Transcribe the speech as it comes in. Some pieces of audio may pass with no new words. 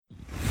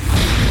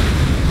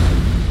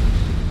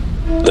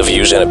The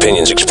views and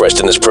opinions expressed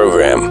in this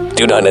program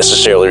do not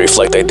necessarily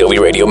reflect Adobe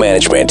Radio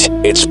Management,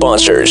 its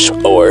sponsors,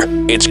 or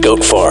its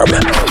goat farm.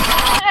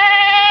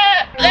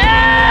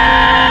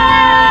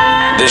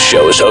 This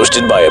show is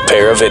hosted by a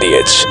pair of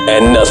idiots,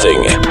 and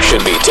nothing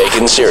should be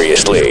taken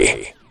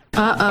seriously.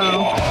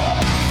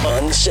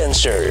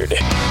 Uncensored.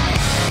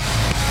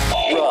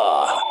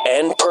 Raw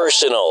and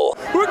personal.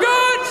 We're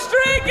going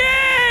streaky!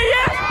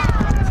 Yeah!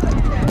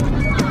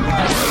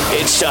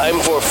 It's time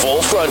for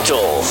Full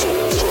Frontal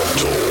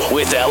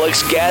with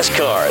Alex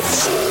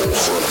Gaskarth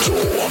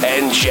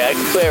and Jack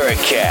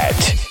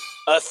Barricat.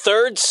 A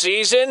third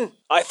season?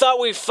 I thought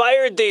we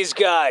fired these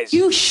guys.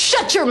 You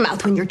shut your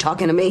mouth when you're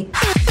talking to me.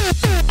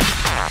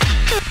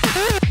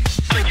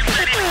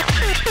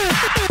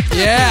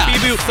 Yeah,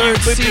 third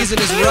season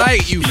is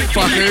right, you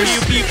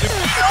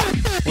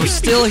fuckers. We're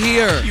still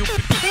here.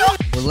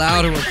 We're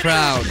loud and we're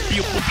proud.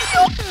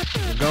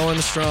 We're going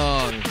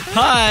strong.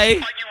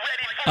 Hi.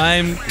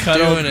 I'm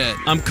cuddled. Doing it.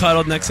 I'm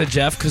cuddled next to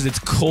Jeff because it's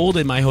cold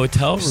in my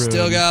hotel room.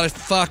 Still got a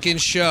fucking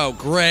show.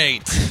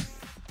 Great.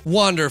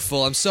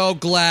 Wonderful. I'm so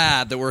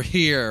glad that we're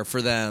here for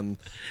them.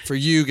 For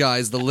you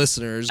guys, the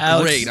listeners.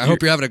 Alex, great. I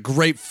hope you're having a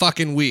great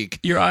fucking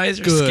week. Your eyes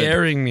are Good.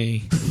 scaring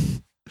me.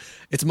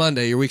 It's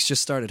Monday. Your week's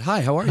just started.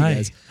 Hi, how are you Hi.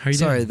 guys? How are you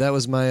Sorry, doing? that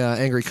was my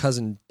angry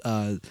cousin,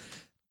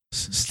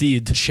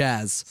 Steed.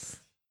 Shaz.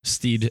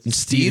 Steed. And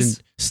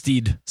Steez?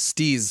 Steed.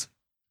 Steez.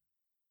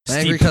 My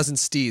Steep. angry cousin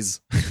Steez.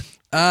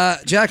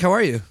 Jack, how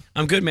are you?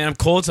 I'm good, man. I'm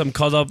cold, so I'm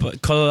cuddled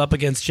up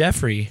against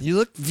Jeffrey. You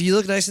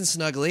look nice and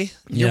snuggly.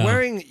 You're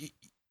wearing.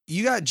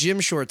 You got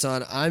gym shorts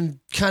on. I'm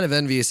kind of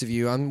envious of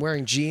you. I'm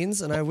wearing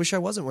jeans, and I wish I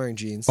wasn't wearing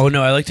jeans. Oh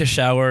no, I like to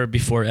shower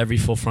before every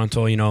full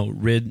frontal.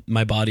 Rid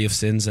my body of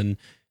sins and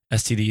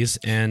STDs.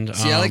 And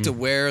see, I like to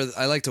wear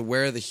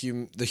the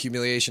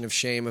humiliation of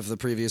shame of the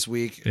previous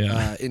week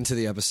into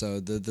the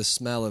episode. The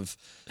smell of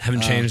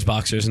haven't changed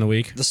boxers in a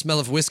week. The smell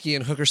of whiskey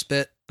and hooker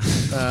spit,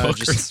 Hooker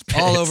just Spit.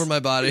 all over my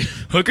body.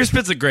 Hooker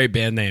Spit's a great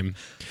band name.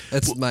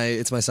 It's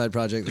my side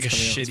project. Like a that's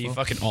coming out as shitty well.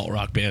 fucking alt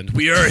rock band.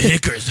 We are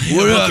Hickers.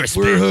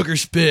 We're hooker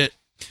spit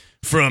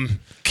from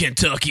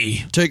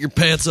Kentucky. Take your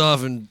pants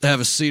off and have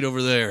a seat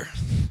over there.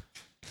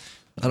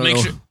 I don't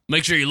know.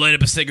 Make sure you light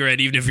up a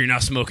cigarette even if you're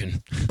not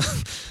smoking.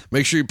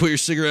 Make sure you put your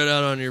cigarette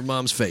out on your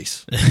mom's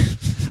face.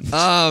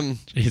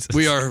 Jesus.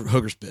 We are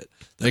hooker spit.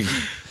 Thank you.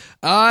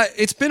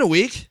 It's been a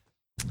week.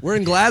 We're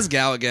in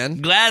Glasgow again.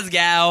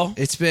 Glasgow.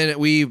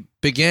 We've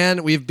began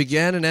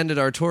and ended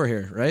our tour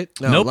here, right?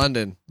 No, Nope.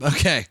 London.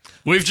 Okay.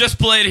 We've just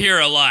played here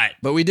a lot.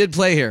 But we did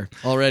play here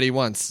already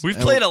once. We've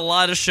played a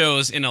lot of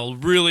shows in a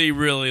really,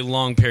 really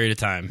long period of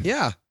time.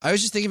 Yeah. I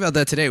was just thinking about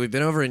that today. We've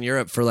been over in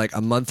Europe for like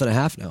a month and a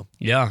half now.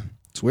 Yeah.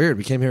 It's weird.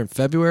 We came here in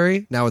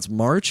February. Now it's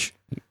March.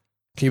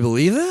 Can you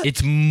believe that?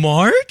 It's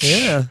March?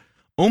 Yeah.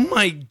 Oh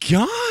my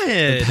God.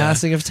 The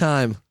passing of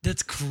time.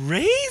 That's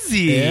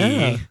crazy.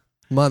 Yeah.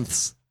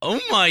 Months. Oh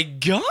my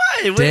God.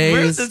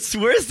 Days.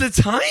 Where's the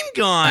time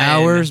gone?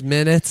 Hours,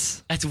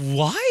 minutes. That's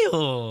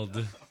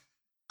wild.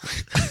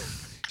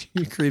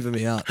 You're creeping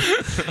me out.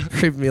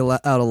 Creeping me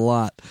out a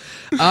lot.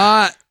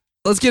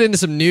 Let's get into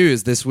some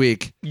news this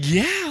week.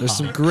 Yeah. There's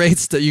some great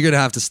stuff. You're going to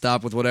have to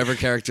stop with whatever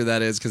character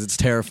that is because it's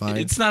terrifying.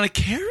 It's not a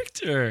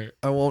character.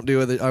 I won't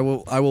do it. I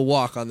will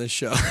walk on this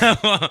show.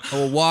 I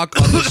will walk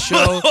on this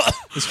show.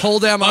 This whole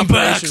damn I'm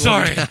back. operation.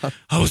 will be Sorry. down.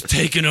 I was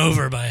taken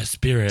over by a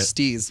spirit.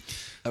 Steez.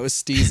 That was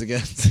Steez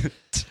again.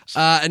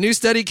 A new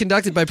study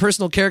conducted by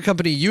personal care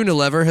company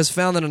Unilever has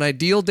found that an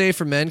ideal day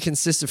for men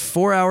consists of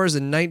 4 hours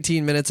and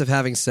 19 minutes of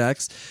having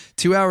sex,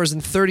 2 hours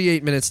and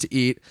 38 minutes to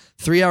eat,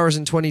 3 hours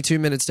and 22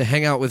 minutes to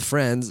hang out with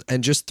friends,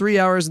 and just 3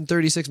 hours and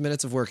 36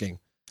 minutes of working.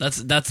 That's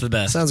the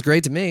best. Sounds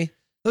great to me.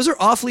 Those are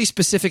awfully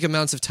specific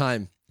amounts of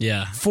time.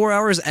 Yeah. 4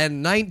 hours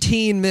and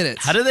 19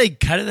 minutes. How do they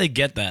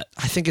get that?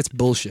 I think it's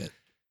bullshit.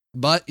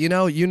 But,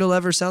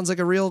 Unilever sounds like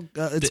a real,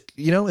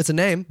 it's a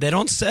name. They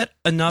don't set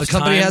enough The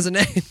company time. has a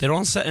name. They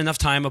don't set enough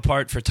time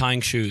apart for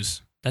tying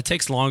shoes. That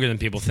takes longer than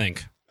people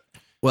think.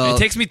 Well, It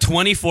takes me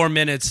 24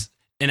 minutes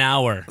an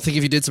hour. I think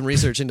if you did some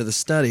research into the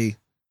study,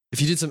 if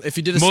you did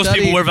a Most study,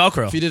 people wear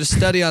Velcro. If you did a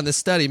study on this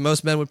study,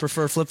 most men would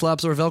prefer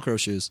flip-flops or Velcro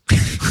shoes.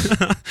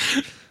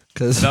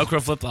 Because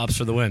Velcro flip-flops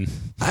for the win.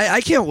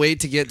 I can't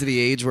wait to get to the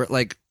age where,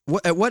 like,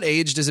 at what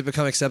age does it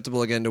become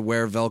acceptable again to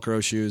wear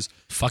Velcro shoes?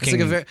 Fucking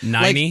It's like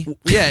 90?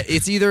 Yeah,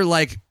 it's either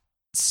like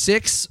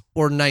 6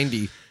 or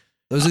 90.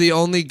 Those are the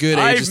only good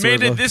ages. I've to wear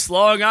made it Velcro. this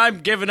long.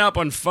 I'm giving up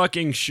on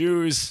fucking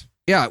shoes.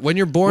 Yeah, when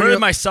you're born, Where are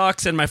my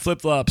socks and my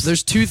flip-flops?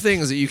 there's two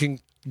things that you can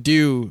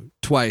do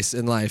twice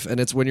in life, and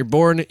it's when you're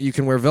born, you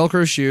can wear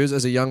Velcro shoes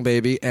as a young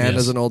baby and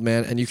Yes. as an old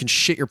man, and you can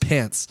shit your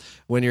pants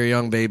when you're a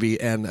young baby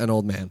and an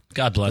old man.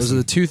 God bless Those are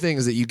them. the two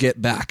things that you get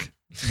back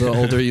the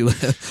older you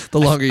live, the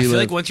longer you I feel live.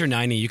 like once you're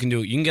 90, you can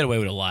get away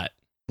with a lot.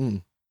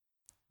 You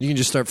can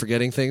just start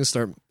forgetting things.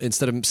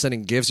 Instead of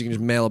sending gifts, you can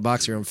just mail a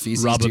box of your own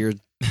feces Rob to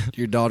a-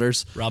 your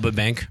daughters. Rob a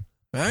bank.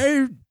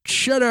 Hey,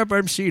 shut up!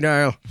 I'm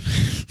senile.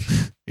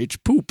 It's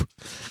poop.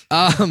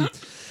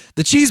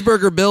 The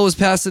cheeseburger bill was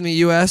passed in the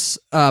U.S.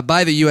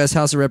 By the U.S.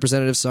 House of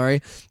Representatives,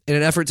 in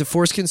an effort to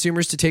force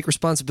consumers to take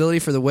responsibility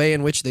for the way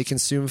in which they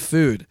consume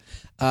food.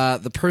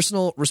 The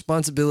Personal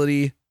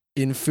Responsibility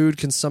in Food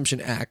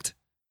Consumption Act,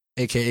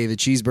 aka the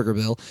cheeseburger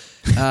bill,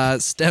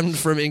 stemmed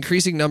from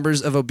increasing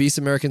numbers of obese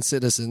American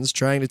citizens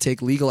trying to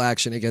take legal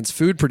action against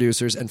food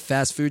producers and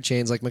fast food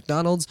chains like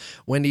McDonald's,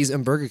 Wendy's,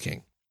 and Burger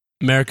King.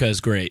 America is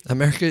great.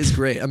 America is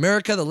great.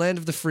 America, the land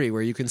of the free,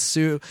 where you can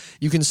sue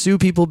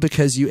people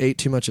because you ate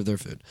too much of their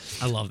food.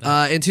 I love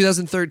that. In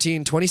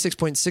 2013,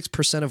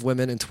 26.6% of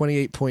women and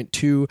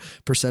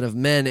 28.2% of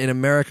men in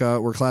America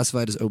were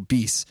classified as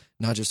obese,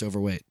 not just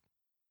overweight.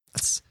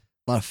 That's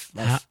a lot of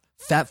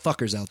fat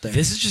fuckers out there.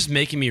 This is just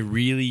making me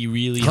really,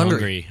 really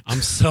hungry.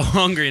 I'm so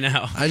hungry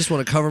now. I just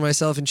want to cover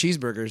myself in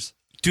cheeseburgers.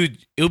 Dude,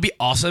 it would be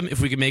awesome if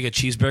we could make a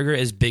cheeseburger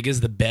as big as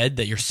the bed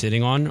that you're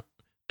sitting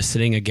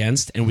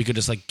against, and we could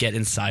just like get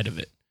inside of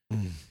it.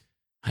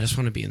 I just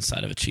want to be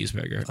inside of a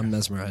cheeseburger. I'm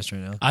mesmerized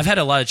right now. I've had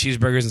a lot of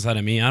cheeseburgers inside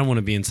of me. I don't want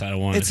to be inside of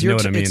one. If you know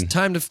what I mean. It's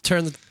time to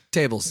turn the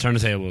tables. Turn the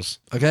tables.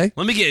 Okay?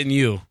 Let me get in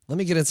you. Let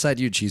me get inside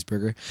you,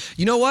 cheeseburger.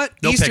 You know what?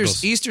 No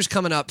pickles. Easter's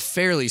coming up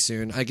fairly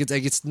soon. Where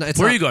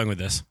are you going with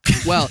this?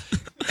 Well,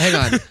 hang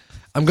on.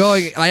 I'm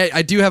going.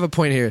 I do have a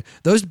point here.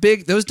 Those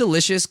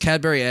delicious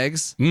Cadbury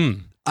eggs.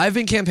 I've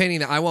been campaigning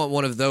that I want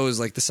one of those,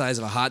 like the size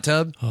of a hot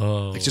tub,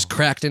 like just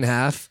cracked in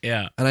half.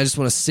 Yeah, and I just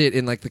want to sit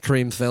in like the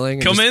cream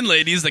filling. Come in,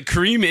 ladies. The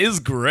cream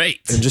is great,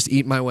 and just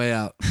eat my way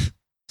out.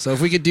 So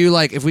if we could do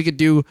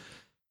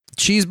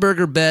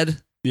cheeseburger bed,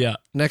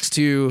 next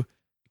to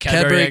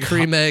Cadbury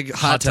cream egg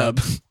hot tub,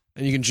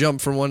 and you can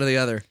jump from one to the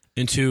other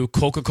into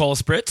Coca-Cola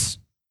Spritz.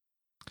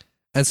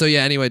 And so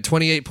anyway,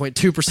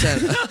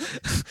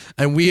 28.2%,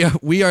 and we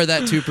are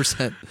that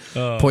 2%.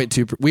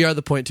 0.2. We are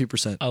the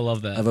 0.2%. I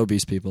love that of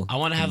obese people. I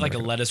want to have like a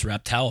lettuce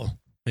wrap towel.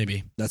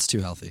 Maybe that's too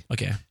healthy.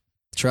 Okay,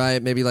 try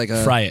it. Maybe like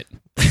fry it.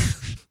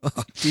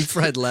 Deep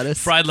fried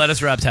lettuce. Fried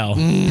lettuce wrap towel.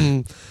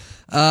 Now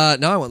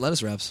I want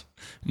lettuce wraps.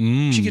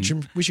 We should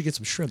get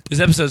some shrimp. This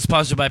episode is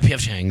sponsored by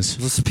P.F.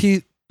 Chang's. PR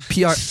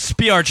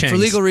Chang's. For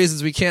legal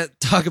reasons, we can't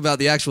talk about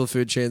the actual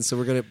food chain, so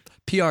we're going to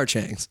PR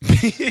Chang's.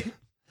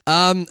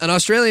 An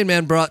Australian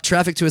man brought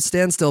traffic to a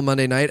standstill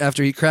Monday night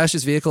after he crashed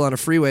his vehicle on a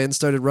freeway and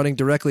started running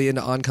directly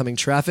into oncoming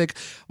traffic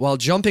while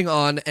jumping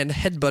on and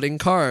headbutting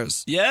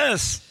cars.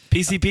 Yes,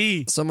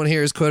 PCP. Someone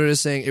here is quoted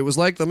as saying, "It was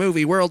like the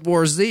movie World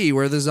War Z,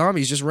 where the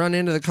zombies just run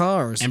into the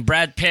cars." And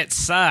Brad Pitt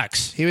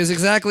sucks. He was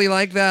exactly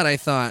like that, I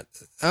thought.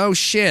 Oh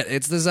shit,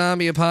 it's the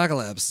zombie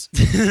apocalypse,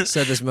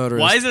 said this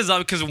motorist. Why is this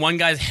up? Because one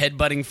guy's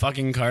headbutting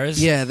fucking cars?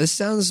 Yeah, this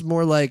sounds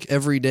more like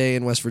every day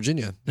in West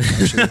Virginia.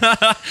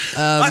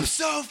 I'm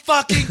so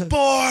fucking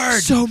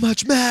bored. So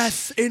much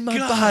meth in my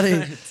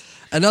body.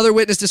 Another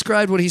witness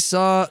described what he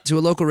saw to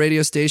a local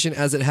radio station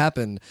as it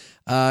happened.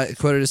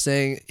 Quoted as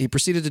saying, he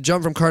proceeded to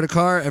jump from car to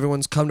car.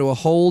 Everyone's come to a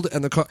hold,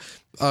 and the car...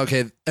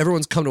 Okay,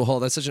 everyone's come to a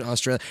hold. That's such an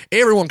Australian...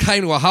 Everyone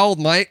came to a hold,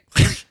 mate,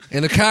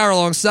 in the car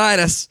alongside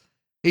us.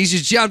 He's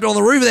just jumped on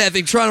the roof of that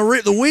thing, trying to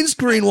rip the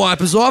windscreen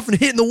wipers off and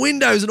hitting the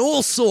windows and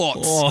all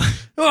sorts.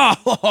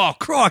 Oh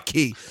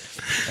crikey.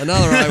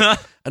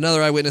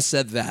 Another eyewitness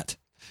said that.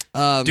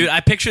 Dude, I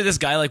picture this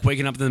guy like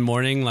waking up in the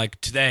morning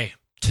like,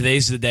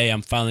 today's the day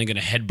I'm finally going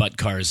to headbutt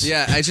cars.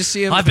 Yeah, I just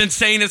see him... I've been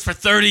saying this for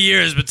 30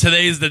 years, but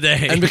today's the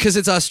day. And because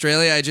it's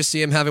Australia, I just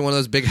see him having one of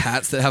those big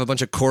hats that have a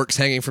bunch of corks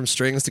hanging from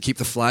strings to keep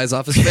the flies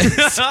off his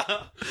face.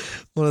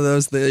 One of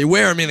those things. You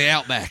wear them in the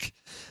outback.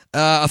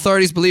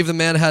 Authorities believe the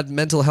man had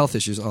mental health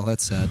issues. Oh,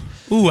 that's sad.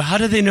 Ooh, how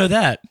did they know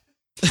that?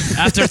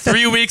 After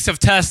 3 weeks of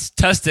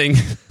testing.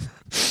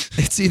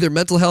 It's either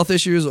mental health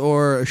issues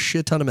or a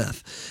shit ton of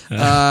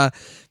meth.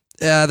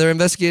 They're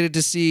investigating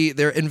to see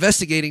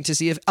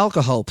if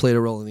alcohol played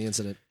a role in the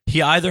incident.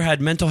 He either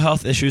had mental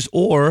health issues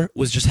or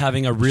was just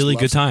having a really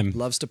good time.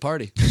 Loves to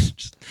party.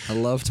 I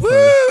love to party.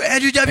 Woo!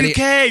 Andrew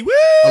WK! Woo!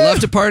 I love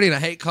to party and I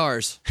hate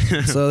cars.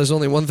 So there's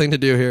only one thing to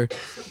do here.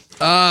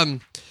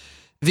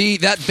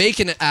 That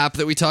bacon app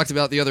that we talked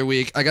about the other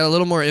week, I got a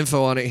little more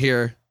info on it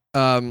here.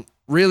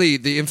 Really,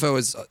 the info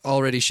is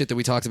already shit that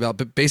we talked about,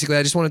 but basically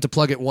I just wanted to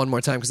plug it one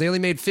more time because they only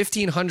made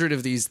 1,500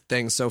 of these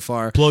things so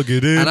far. Plug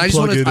it in, and I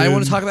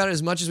want to talk about it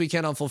as much as we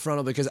can on Full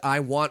Frontal because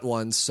I want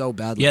one so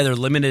badly. Yeah, they're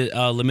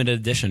limited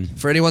edition.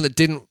 For anyone that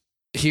didn't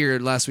hear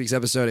last week's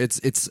episode,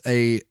 it's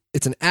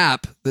an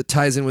app that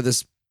ties in with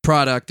this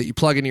product that you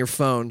plug into your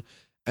phone.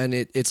 And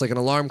it's like an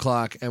alarm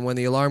clock, and when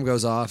the alarm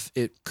goes off,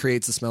 it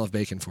creates the smell of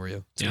bacon for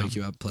you to wake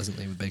you up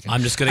pleasantly with bacon.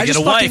 I'm just going to get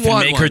a wife and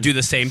make her do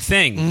the same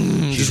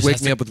thing. Just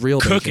wake me up with real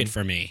bacon. Cook it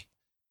for me.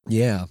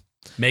 Yeah.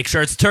 Make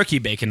sure it's turkey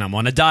bacon. I'm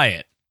on a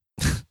diet.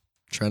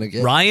 Trying to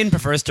get... Ryan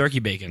prefers turkey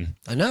bacon.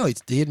 I know.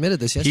 He admitted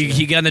this yesterday.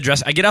 He got on the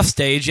dress. I get off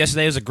stage.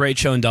 Yesterday was a great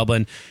show in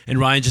Dublin, and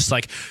Ryan's just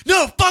like,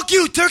 no, fuck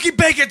you. Turkey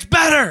bacon's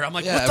better. I'm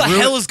like, what the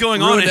hell is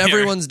going on in here?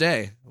 Everyone's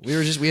day.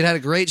 We had a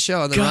great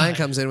show, and then Ryan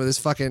comes in with his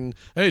fucking,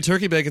 hey,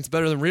 turkey bacon's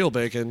better than real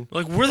bacon.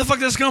 Like, where the fuck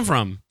did this come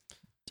from?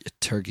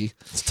 Turkey.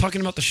 It's talking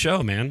about the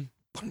show, man.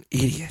 What an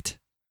idiot.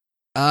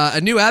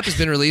 A new app has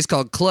been released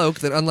called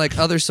Cloak that, unlike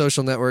other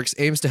social networks,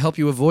 aims to help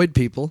you avoid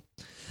people.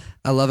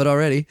 I love it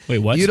already. Wait,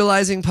 what?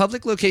 Utilizing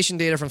public location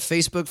data from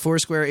Facebook,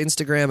 Foursquare,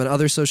 Instagram, and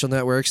other social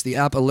networks, the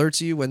app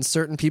alerts you when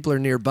certain people are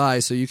nearby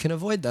so you can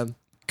avoid them.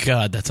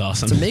 God, that's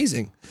awesome. It's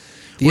amazing.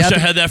 Wish I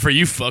had that for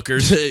you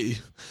fuckers.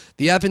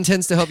 The app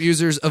intends to help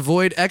users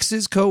avoid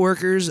exes,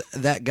 coworkers,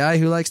 that guy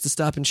who likes to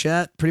stop and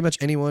chat, pretty much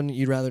anyone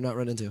you'd rather not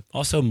run into.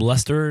 Also,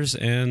 molesters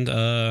and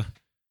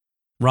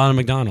Ronald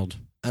McDonald.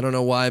 I don't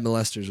know why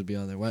molesters would be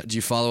on there. Do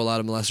you follow a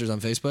lot of molesters on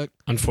Facebook?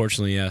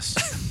 Unfortunately,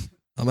 yes.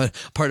 I'm a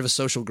part of a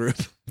social group.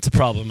 It's a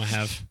problem I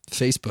have.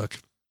 Facebook.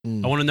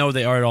 I want to know who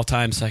they are at all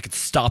times so I could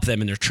stop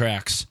them in their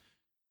tracks.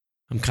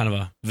 I'm kind of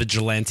a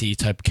vigilante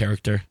type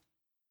character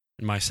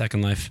in my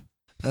second life.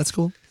 That's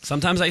cool.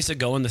 Sometimes I used to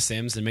go in The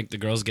Sims and make the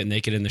girls get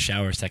naked in the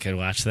shower so I could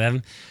watch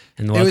them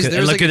and look at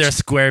their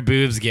square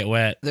boobs get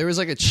wet. There was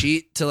like a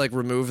cheat to like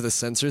remove the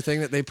censor thing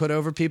that they put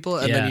over people,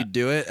 and then you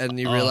do it, and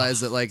you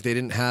realize that like they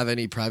didn't have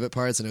any private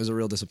parts, and it was a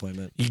real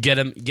disappointment. You get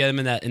them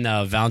in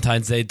the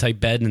Valentine's Day type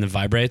bed and it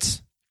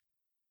vibrates.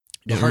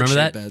 The remember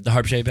that bed. The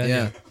heart-shaped bed.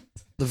 Yeah.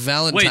 The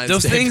Valentine's Wait,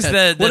 those Day things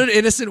bed. that what an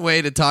innocent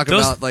way to talk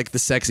about like the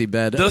sexy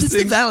bed. Those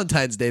things, the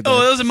Valentine's Day bed.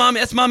 Oh, those are mommy.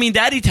 That's mommy and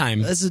daddy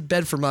time. This is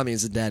bed for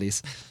mommies and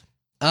daddies.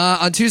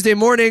 On Tuesday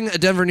morning, a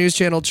Denver news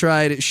channel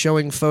tried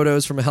showing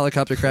photos from a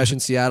helicopter crash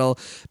in Seattle,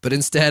 but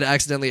instead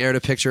accidentally aired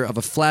a picture of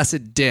a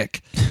flaccid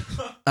dick,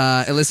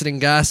 eliciting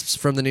gasps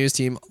from the news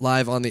team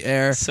live on the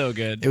air. So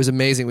good. It was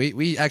amazing.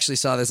 We actually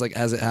saw this like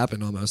as it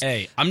happened almost.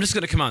 Hey, I'm just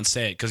going to come out and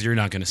say it because you're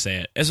not going to say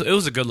it. It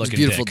was a good-looking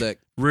beautiful dick.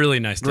 Really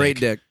nice dick. Great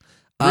dick.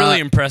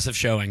 Really impressive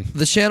showing.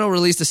 The channel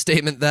released a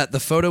statement that the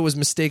photo was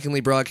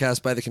mistakenly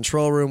broadcast by the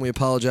control room. We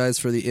apologize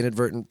for the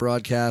inadvertent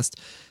broadcast.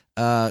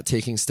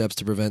 Taking steps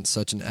to prevent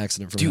such an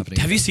accident from happening.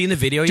 Have you seen the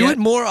video yet? Do it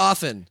more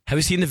often. Have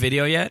you seen the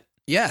video yet?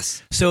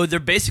 Yes. So they're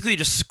basically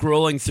just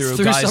scrolling through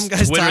some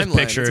guy's Twitter timeline.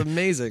 picture. It's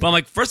amazing. But I'm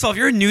like, first of all, if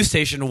you're a news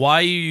station, why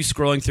are you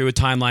scrolling through a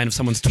timeline of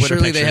someone's Twitter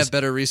Surely pictures? they have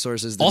better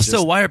resources than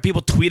Also, why are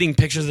people tweeting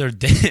pictures of their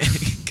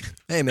dick?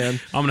 Hey, man.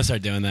 I'm going to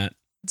start doing that.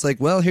 It's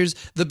like, well, here's...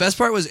 The best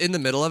part was in the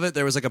middle of it,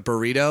 there was like a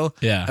burrito.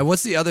 Yeah. And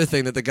what's the other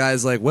thing that the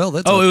guy's like, well,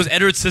 that's... It was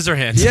Edward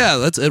Scissorhands. Yeah,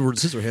 that's Edward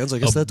Scissorhands. I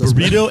guess that does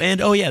burrito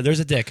and, there's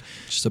a dick.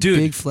 Just a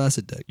big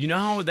flaccid dick. You know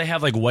how they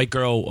have like White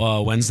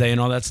Girl Wednesday and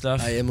all that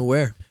stuff? I am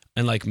aware.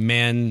 And like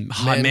man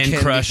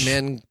crush,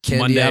 candy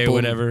Monday apple, or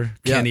whatever.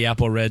 Yeah. Candy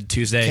apple red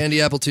Tuesday.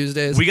 Candy apple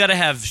Tuesdays. We got to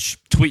have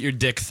tweet your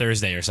dick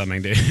Thursday or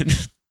something, dude.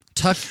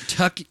 Tuck.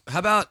 How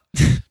about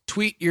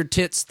tweet your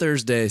tits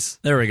Thursdays?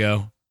 There we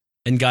go.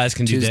 And guys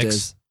can do Tuesdays.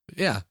 dicks.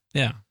 Yeah.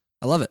 Yeah.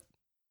 I love it.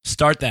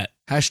 Start that.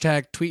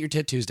 Hashtag tweet your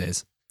tit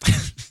Tuesdays.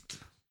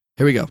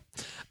 Here we go.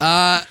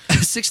 A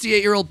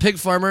 68-year-old pig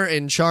farmer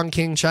in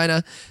Chongqing,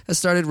 China, has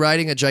started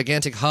riding a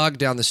gigantic hog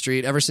down the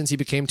street ever since he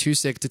became too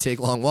sick to take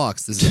long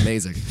walks. This is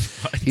amazing.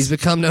 He's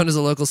become known as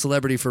a local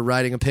celebrity for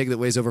riding a pig that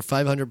weighs over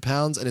 500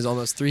 pounds and is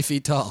almost 3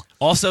 feet tall.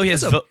 Also, he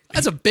has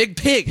that's a big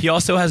pig. He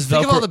also has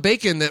Think Velcro. of all the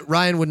bacon that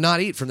Ryan would not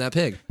eat from that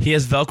pig. He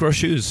has Velcro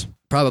shoes.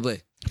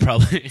 Probably.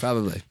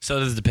 So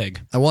does the pig.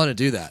 I want to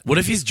do that. What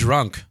if he's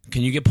drunk?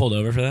 Can you get pulled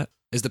over for that?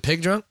 Is the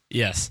pig drunk?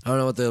 Yes. I don't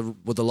know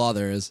what the law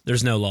there is.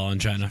 There's no law in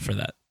China for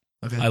that.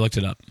 Okay. I looked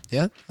it up.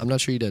 Yeah? I'm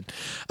not sure you did.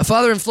 A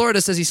father in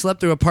Florida says he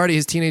slept through a party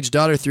his teenage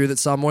daughter threw that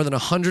saw more than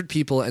 100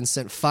 people and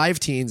sent 5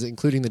 teens,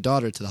 including the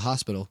daughter, to the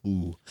hospital.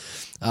 Ooh.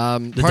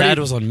 The dad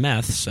was on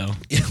meth, so.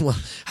 Yeah, well,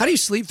 how do you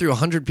sleep through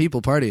 100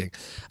 people partying?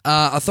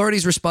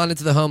 Authorities responded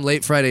to the home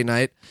late Friday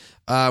night,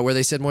 where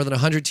they said more than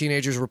 100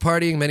 teenagers were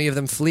partying, many of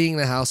them fleeing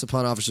the house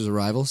upon officers'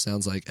 arrival.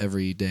 Sounds like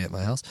every day at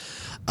my house.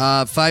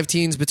 5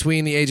 teens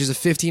between the ages of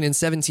 15 and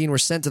 17 were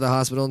sent to the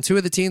hospital, and 2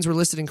 of the teens were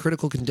listed in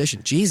critical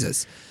condition.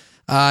 Jesus.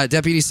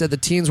 Deputies said the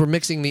teens were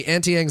mixing the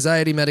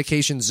anti-anxiety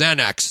medication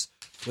Xanax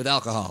with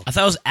alcohol. I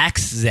thought it was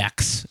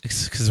X-Zax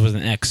because it was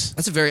an X.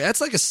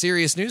 That's like a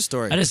serious news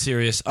story. That is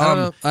serious. I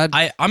don't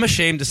know. I'm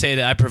ashamed to say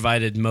that I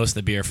provided most of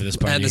the beer for this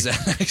party. And the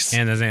Xanax.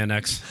 And the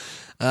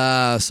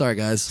Xanax. Sorry,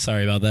 guys.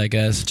 Sorry about that,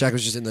 guys. Jack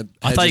was just in the...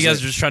 I thought you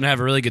guys were just trying to have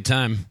a really good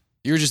time.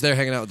 You were just there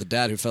hanging out with the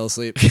dad who fell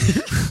asleep.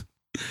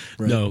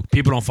 Right. No,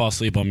 people don't fall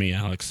asleep on me,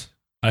 Alex.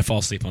 I fall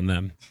asleep on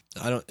them.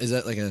 Is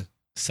that like a...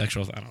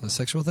 Sexual, I don't know. A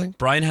sexual thing?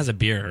 Brian has a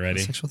beer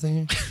already. A sexual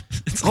thing?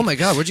 Oh my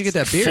God, where'd you get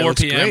that beer? 4 It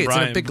looks p.m. great.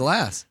 Brian. It's in a big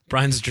glass.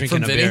 Brian's drinking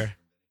From a Vinny? beer.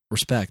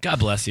 Respect. God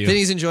bless you.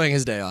 Vinny's enjoying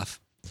his day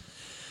off.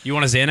 You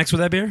want a Xanax with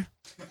that beer?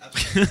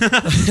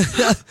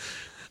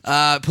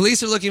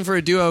 Police are looking for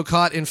a duo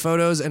caught in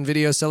photos and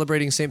videos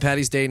celebrating St.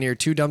 Patty's Day near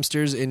 2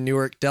 dumpsters in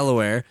Newark,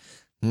 Delaware.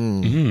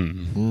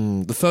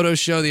 The photos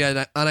show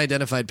the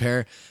unidentified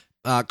pair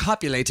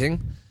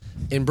copulating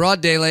in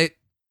broad daylight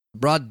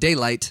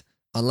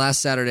on last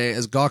Saturday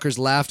as gawkers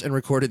laughed and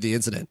recorded the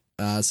incident.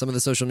 Some of the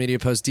social media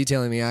posts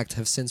detailing the act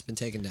have since been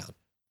taken down.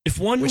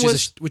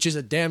 Which is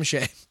a damn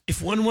shame.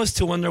 If one was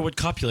to wonder what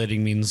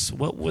copulating means,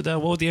 what would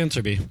the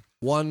answer be?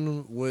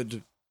 One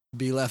would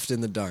be left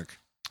in the dark,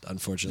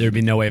 unfortunately. There'd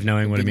be no way of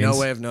knowing what it means. No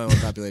way of knowing what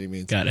copulating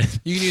means. Got it.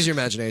 You can use your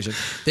imagination.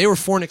 They were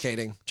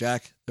fornicating,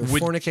 Jack. They were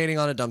fornicating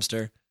on a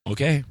dumpster.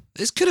 Okay.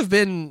 This could have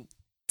been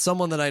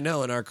someone that I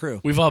know in our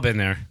crew. We've all been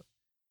there.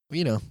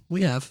 You know,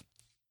 we have.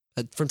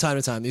 From time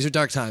to time. These are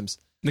dark times.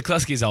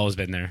 McCluskey's always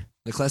been there.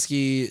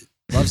 McCleskey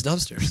loves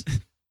dumpsters.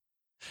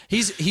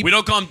 We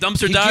don't call him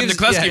Dumpster Dive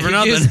McCleskey for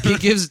nothing. He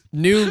gives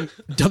new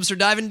Dumpster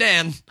Diving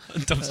Dan.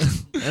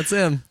 That's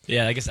him.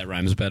 Yeah, I guess that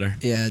rhymes better.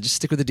 Yeah, just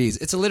stick with the D's.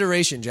 It's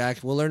alliteration, Jack.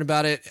 We'll learn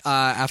about it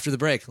after the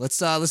break.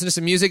 Let's listen to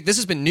some music. This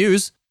has been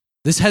news.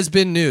 This has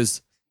been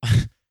news.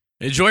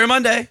 Enjoy your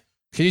Monday.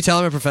 Can you tell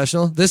I'm a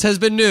professional? This has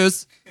been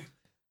news.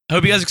 I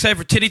hope you guys are excited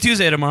for Titty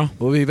Tuesday tomorrow.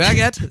 We'll be back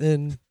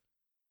in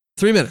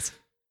 3 minutes.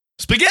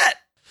 Spaghetti!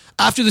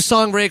 After the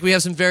song break, we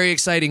have some very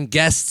exciting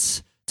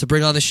guests to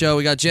bring on the show.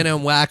 We got Jenna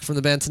and Whack from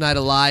the band Tonight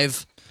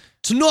Alive.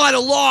 Tonight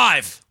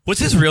Alive!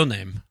 What's his real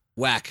name?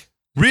 Whack.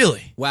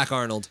 Really? Whack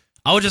Arnold.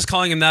 I was just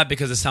calling him that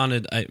because it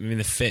sounded,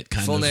 it fit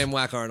kind of. Full name,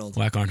 Whack Arnold.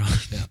 Whack Arnold.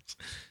 Yeah.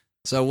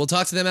 So we'll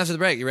talk to them after the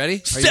break. You ready?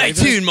 Stay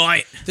tuned,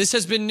 mate. This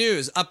has been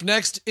news. Up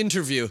next,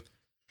 interview.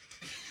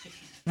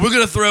 We're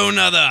going to throw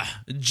another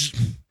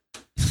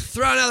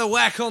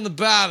whack on the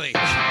barbie.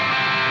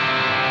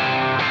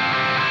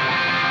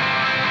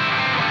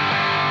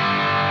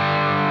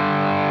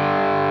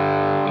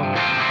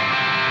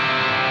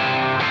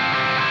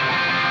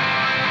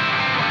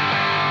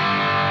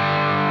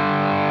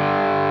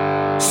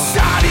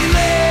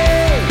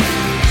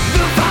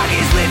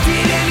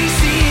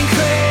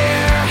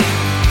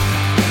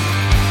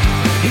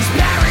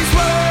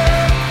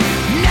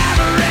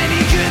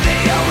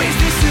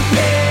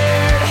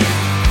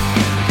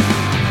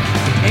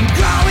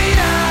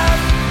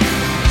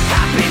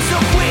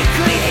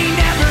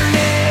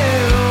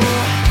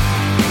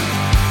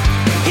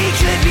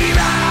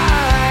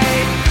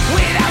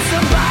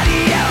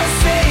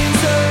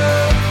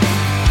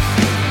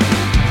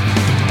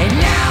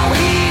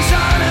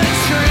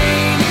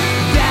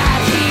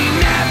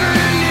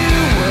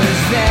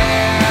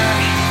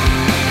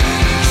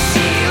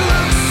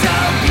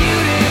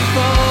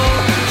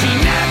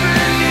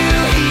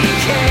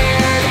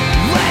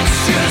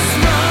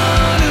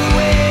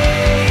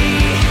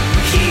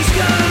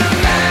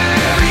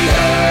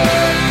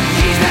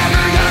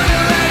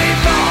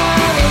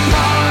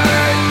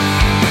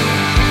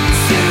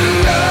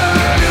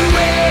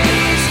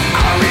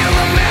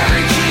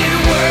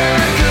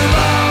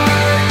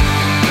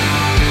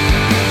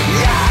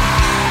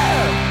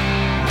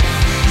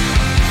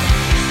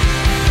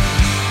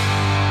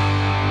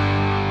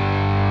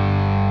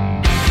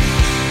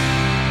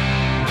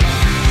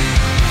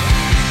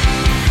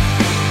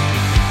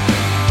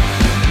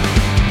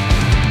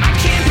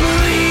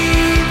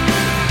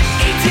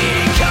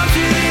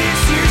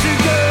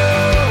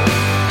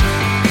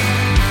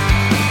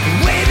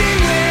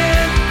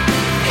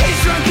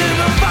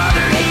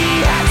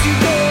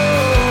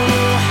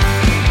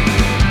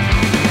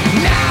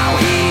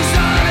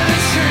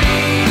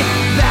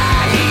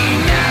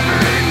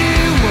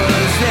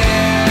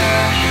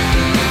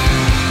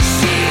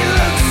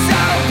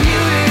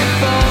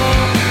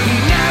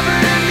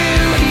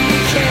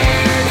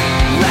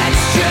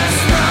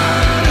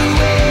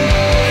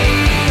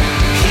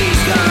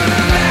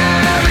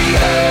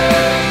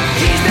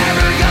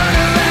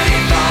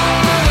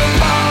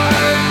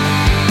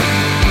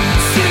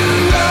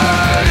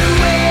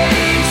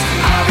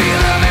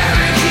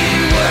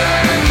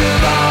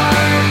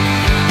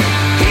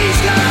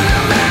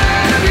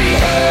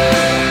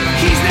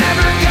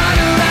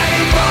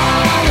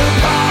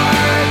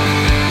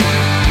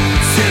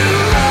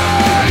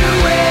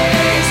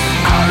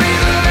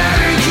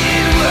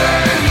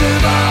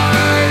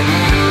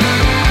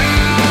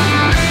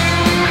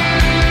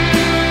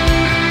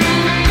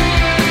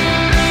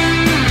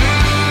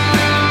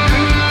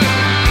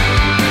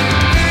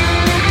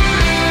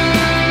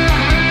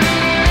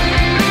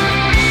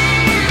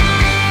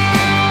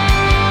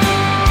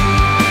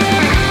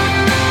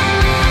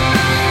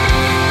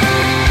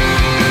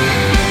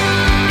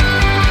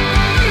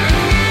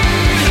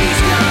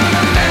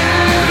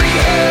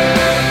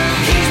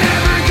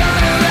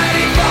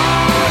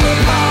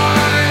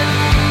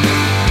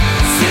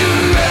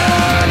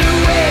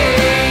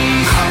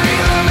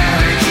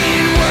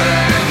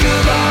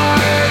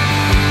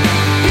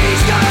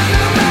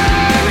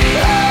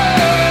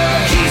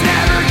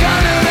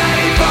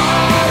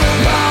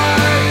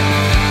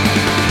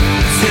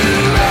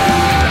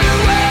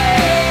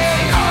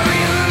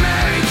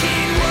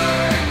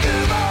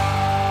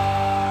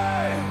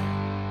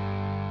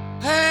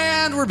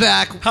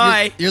 back.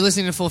 Hi. You're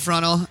listening to Full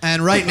Frontal,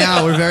 and right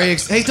now we're very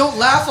Hey, don't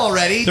laugh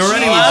already. They're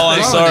already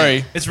laughing. Oh, I'm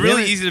sorry. It's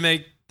really easy to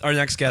make our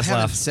next guest I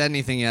haven't laugh. said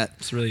anything yet.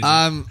 It's really easy.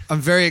 I'm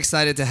very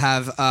excited to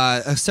have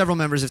several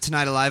members of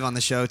Tonight Alive on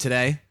the show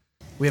today.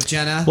 We have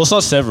Jenna. Well, it's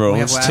not several. We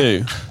have It's Whack.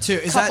 two. Two.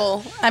 Is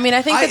Couple. I mean,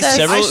 I think that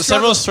there's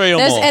Several's three or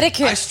there's more.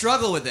 etiquette. I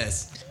struggle with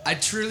this. I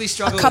truly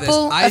struggle A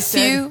couple, with this. a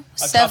few,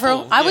 several.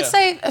 couple, I would yeah.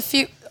 say a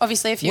few.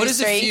 Obviously, a few What is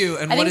is a three. few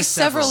and I what think is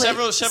several?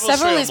 Several's several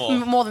three is or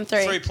more. more than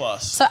three. 3+.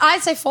 So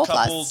I'd say 4+.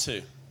 Couple,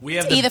 two. We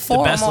have either the four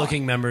or best more.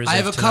 looking members. I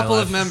have a of Tonight couple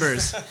Alive. of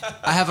members.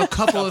 I have a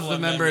couple of the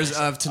members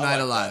of Tonight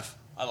Alive.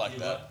 I like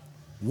that.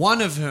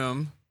 One of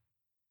whom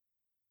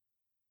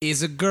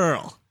is a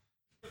girl.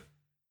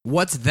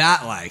 What's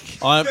that like?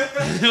 I'm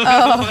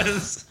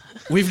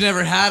We've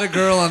never had a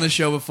girl on the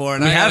show before,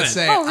 and We I gotta haven't.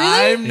 say, Oh,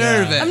 really? I'm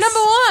nervous. I'm number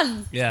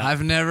one. Yeah.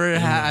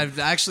 I've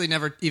actually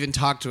never even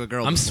talked to a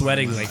girl. I'm before.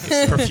 sweating like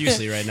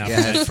profusely right now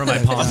Yeah. from my I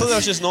thought palms. that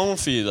was just normal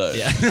for you, though.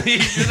 Yeah.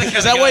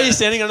 Is that why you're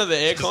standing under the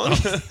aircon?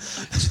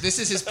 This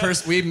is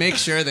his we make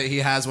sure that he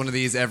has one of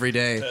these every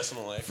day.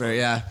 Personal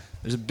aircon.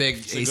 There's a big a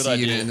AC good unit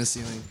idea. in the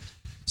ceiling.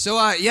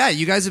 So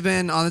you guys have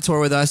been on the tour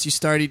with us. You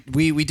started.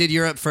 We did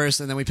Europe first,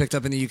 and then we picked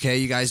up in the UK.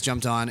 You guys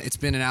jumped on. It's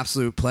been an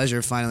absolute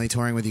pleasure finally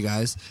touring with you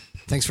guys.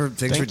 Thanks for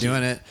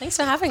doing it. Thanks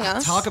for having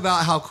us. Talk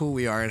about how cool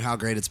we are and how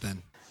great it's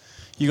been.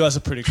 You guys are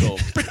pretty cool.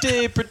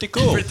 Pretty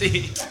cool.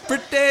 Pretty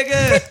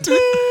good.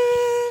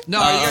 No,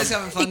 are you guys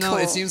having fun though? cool.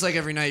 It seems like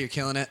every night you're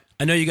killing it.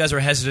 I know you guys were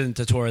hesitant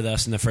to tour with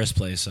us in the first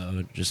place,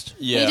 so just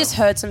Yeah. You just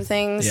heard some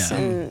things. Yeah.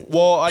 And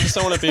Well, I just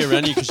don't want to be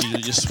around you because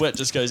your sweat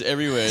just goes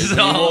everywhere. When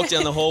you walk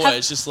down the hallway,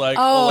 it's just like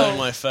all over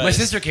my face. my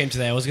sister came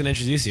today. I was going to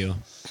introduce you.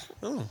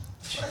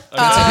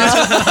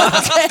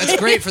 That's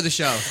great for the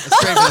show.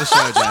 That's great for the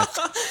show,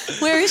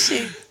 Jack. where is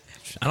she?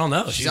 I don't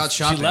know. She's out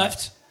shopping. She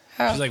left.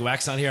 Oh. She's like,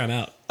 wax on here, I'm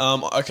out.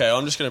 Okay,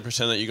 I'm just going to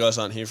pretend that you guys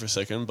aren't here for a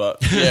second, but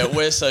yeah,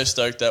 we're so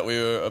stoked that we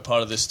were a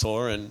part of this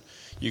tour, and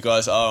you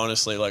guys are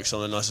honestly like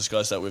some of the nicest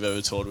guys that we've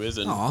ever toured with,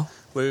 and Aw.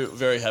 we're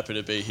very happy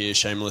to be here.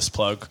 Shameless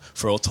plug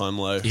for All Time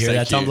Low. You hear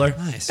that, Tumblr?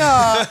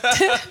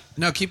 Nice.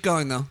 No, keep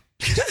going though.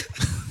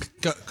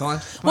 Go on.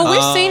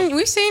 Well,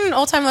 we've seen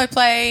All Time Low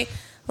play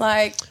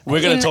like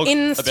We're gonna talk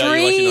in about you like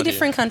you're three not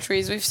different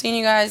countries. We've seen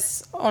you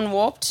guys on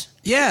Warped,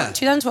 Yeah.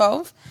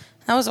 2012.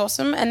 That was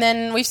awesome. And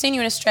then we've seen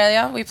you in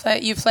Australia.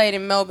 You played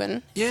in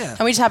Melbourne. Yeah. And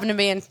we just happened to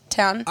be in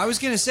town. I was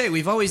gonna say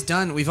we've always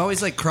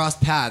like crossed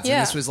paths, Yeah.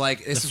 and this was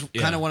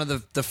kind of one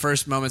of the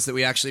first moments that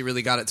we actually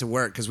really got it to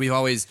work because we've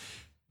always,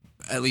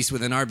 at least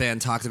within our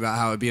band, talked about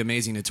how it'd be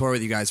amazing to tour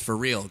with you guys for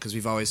real because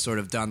we've always sort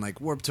of done like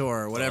Warped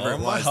Tour or whatever Oh, it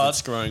was. my heart's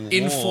that's growing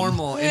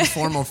warm.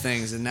 informal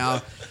things, and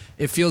now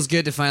it feels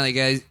good to finally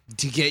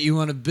get you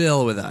on a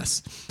bill with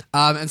us.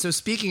 And so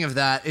speaking of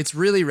that, it's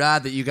really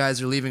rad that you guys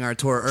are leaving our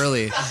tour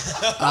early.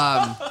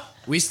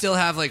 We still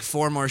have like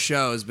 4 more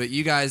shows, but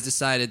you guys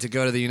decided to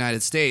go to the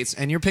United States,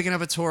 and you're picking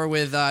up a tour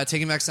with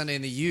Taking Back Sunday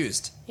and the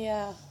Used.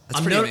 Yeah.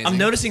 That's pretty amazing. I'm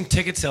noticing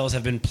ticket sales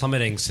have been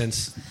plummeting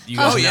since you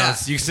guys Oh, yeah.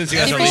 announced. Since you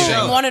guys are People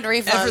leaving. wanted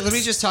refunds. Let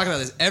me just talk about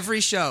this. Every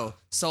show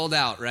sold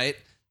out, right?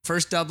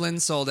 First Dublin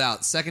sold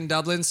out. Second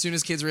Dublin, soon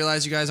as kids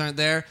realize you guys aren't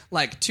there,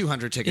 like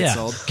 200 tickets Yeah.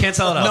 sold. Can't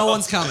sell it out. No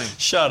one's coming.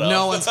 Shut up.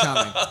 No one's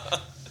coming.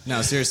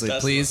 No, seriously,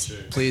 That's please not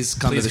true. please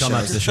come Please to the come show.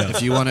 out to the show.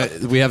 If you want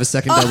to, we have a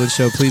second Dublin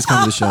show. Please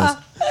come to the shows.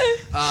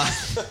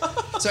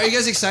 So are you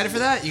guys excited for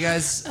that? You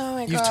guys, Oh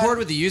my you've God. toured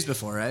with the Used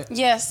before, right?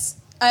 Yes.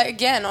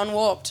 Again, on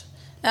Warped.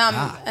 And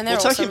they're Well,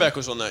 awesome. Taking Back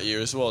was on that year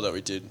as well that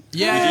we did.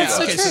 Yeah.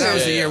 so Okay, true. so that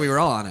was the Yeah, year yeah. we were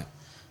all on it.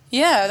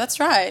 Yeah, that's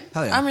right.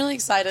 Hell yeah. I'm really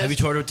excited. Have you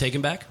toured with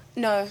Taken Back?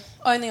 No,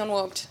 only on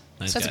Warped.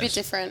 Nice So it's a bit guys.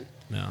 different.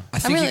 No. I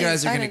think really you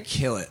guys are excited. going to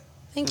kill it.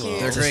 Thank you.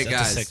 They're great That's a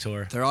guys. sick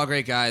tour. They're all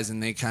great guys,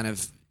 and they kind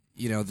of,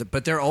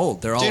 but they're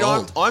old. They're all Dude,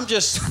 old. I'm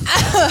just,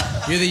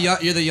 You're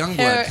the young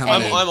blood Hair coming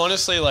and- in. I'm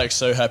honestly like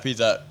so happy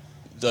that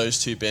those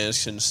two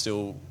bands can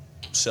still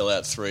sell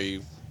out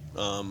 3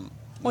 What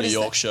New is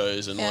York that?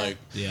 shows and Yeah. like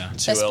Yeah.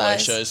 2 Best LA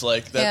Buys. shows.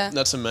 Like that, Yeah.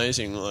 that's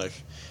amazing. Like,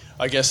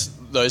 I guess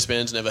those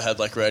bands never had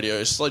like radio.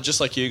 It's like just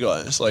like you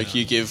guys. Like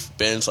you give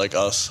bands like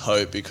us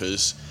hope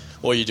because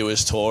all you do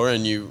is tour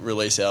and you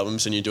release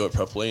albums and you do it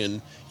properly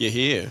and you're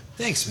here.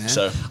 Thanks, man.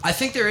 So- I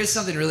think there is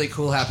something really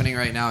cool happening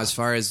right now as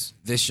far as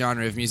this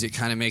genre of music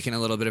kind of making a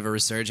little bit of a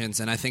resurgence.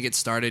 And I think it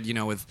started,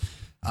 with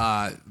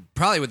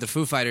probably with the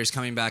Foo Fighters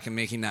coming back and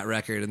making that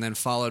record, and then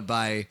followed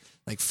by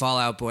like Fall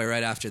Out Boy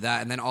right after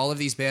that, and then all of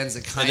these bands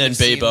that kind And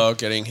then of Bieber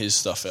getting his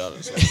stuff out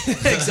as well.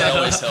 That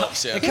always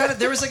helps. Yeah.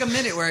 there was like a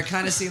minute where it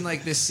kind of seemed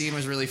like this scene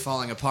was really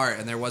falling apart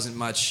and there wasn't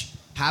much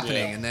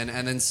happening, Yeah.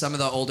 and then some of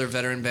the older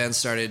veteran bands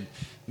started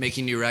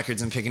making new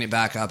records and picking it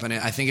back up, and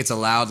I think it's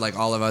allowed like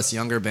all of us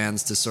younger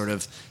bands to sort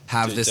of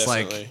have Dude, this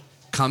definitely. like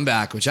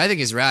comeback, which I think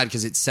is rad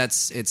because it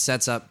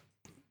sets up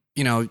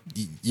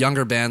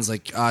younger bands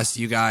like us,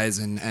 you guys,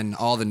 and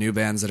all the new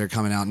bands that are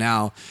coming out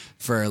now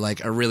for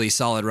like a really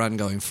solid run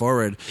going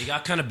forward. It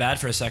got kind of bad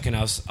for a second.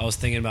 I was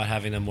thinking about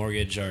having a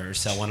mortgage or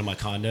sell one of my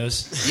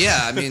condos. Yeah,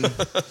 I mean,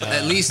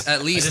 at least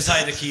I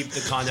decided to keep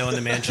the condo and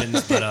the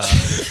mansions, but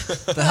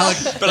the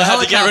But I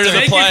had to get rid of the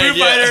thank plane. you, Foo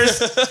Yeah.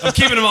 Fighters. I'm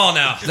keeping them all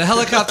now. The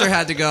helicopter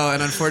had to go,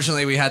 and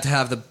unfortunately, we had to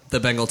have the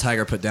Bengal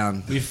tiger put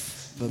down. We've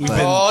But- been,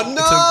 Oh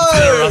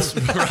it's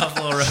been no! a rough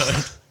little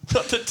road.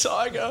 Not the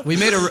tiger. We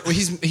made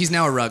he's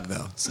now a rug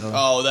though. So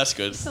Oh, that's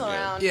good. Still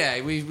around.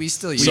 yeah, we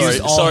still use Sorry,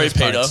 it. all sorry, his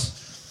Peter. parts.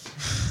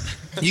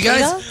 You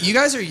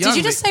guys are young. Did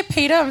you just say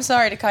Peter? I'm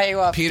sorry to cut you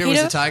off. Peter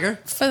was the tiger?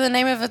 For the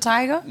name of a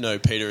tiger? No,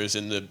 Peter is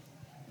in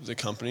the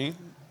company.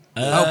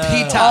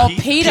 Peter. Oh,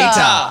 Peter.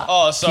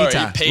 Oh, sorry,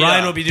 Peter. Peter.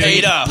 Ryan will be doing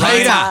Peter.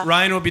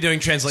 Ryan will be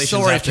doing translations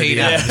Sorry, after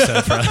Peter. the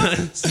episode for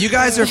us. You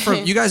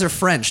guys are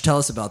French. Tell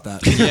us about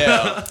that.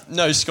 Yeah,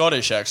 no,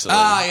 Scottish actually.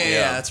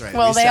 Yeah, that's right.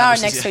 Well, We they are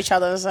established next this- to each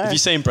other, so If you've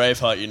seen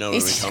Braveheart, you know where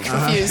we he's come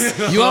from.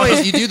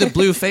 confused. You do the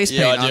blue face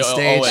paint Yeah, I on do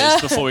stage.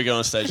 always before we go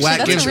on stage. Wack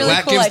That's a gives, really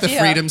Wack cool gives the idea.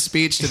 freedom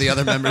speech to the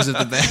other members of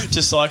the band.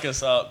 Just psych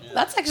us up.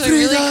 That's actually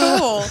really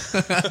cool.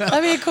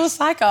 That'd be a cool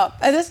psych up.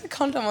 Oh, there's a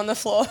condom on the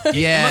floor.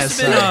 Yeah. Must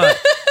have been,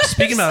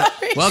 speaking about,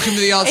 Welcome to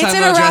the It's all-time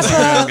in low a dressing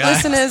room, wrapper,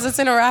 guys. listeners. It's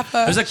in a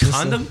wrapper. there's a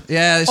condom.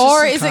 Yeah. it's just Or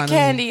some is it condom.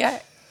 candy?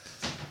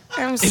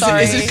 I'm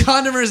sorry. Is it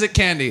condom or is it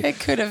candy? It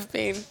could have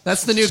been.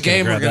 That's the new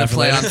game grab we're going that to for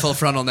play later. on Full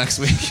Frontal next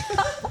week.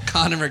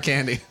 Condom or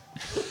candy?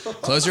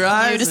 Close your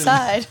eyes. You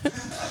decide.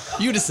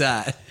 You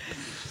decide.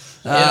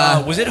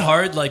 Was it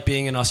hard, like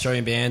being an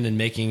Australian band and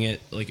making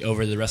it like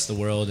over the rest of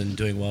the world and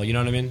doing well? You know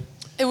what I mean?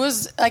 It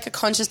was like a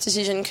conscious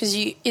decision because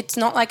it's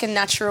not like a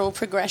natural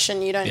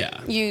progression. You don't. Yeah.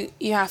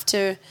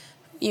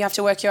 You have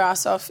to work your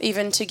ass off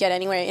even to get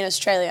anywhere in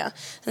Australia.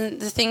 And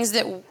the things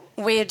that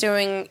we're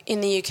doing in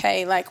the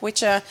UK, like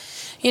which are,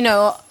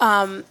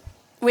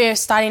 we're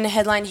starting to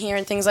headline here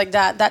and things like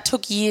that. That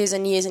took years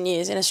and years and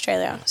years in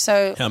Australia.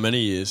 So How many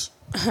years?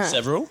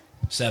 Several?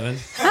 7.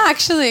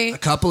 actually, A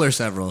couple or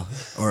several?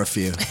 Or a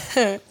few?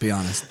 Be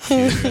honest.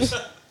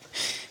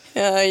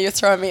 you're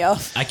throwing me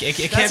off.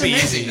 It can't be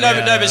easy. No,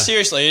 but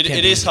seriously, it be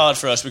is easy. hard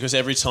for us because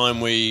every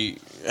time we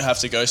have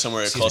to go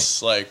somewhere, it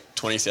costs like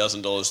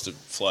 $20,000 to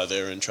fly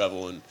there and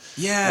travel. And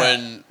Yeah.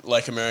 when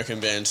like American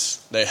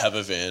bands, they have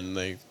a van,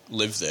 they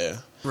live there.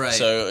 Right.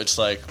 So it's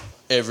like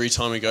every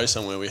time we go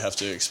somewhere, we have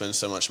to expend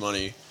so much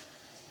money.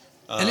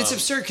 And it's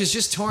absurd because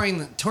just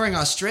touring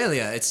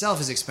Australia itself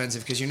is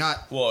expensive because you're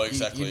not. Well,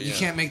 exactly, You yeah.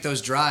 can't make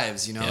those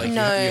drives. You know, like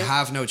No. you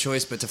have no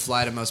choice but to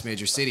fly to most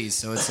major cities.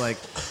 So it's like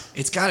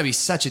it's got to be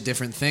such a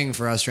different thing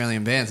for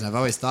Australian bands. And I've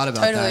always thought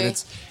about Totally.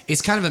 that.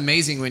 It's kind of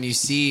amazing when you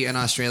see an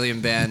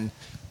Australian band,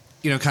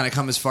 kind of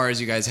come as far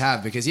as you guys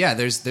have because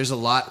there's a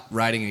lot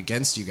riding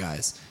against you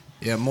guys.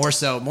 Yeah, more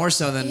so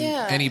than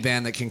Yeah. any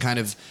band that can kind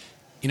of.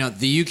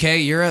 The UK,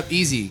 Europe,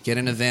 easy. Get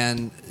in a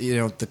van.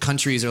 The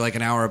countries are like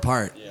an hour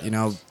apart.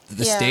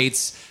 The Yeah.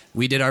 States,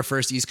 we did our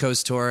first East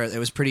Coast tour. It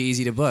was pretty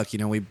easy to book.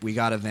 We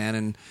got a van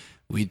and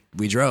we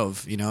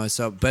drove.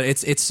 But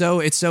it's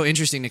so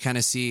interesting to kind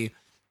of see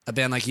a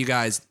band like you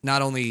guys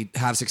not only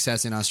have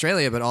success in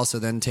Australia, but also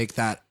then take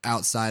that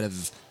outside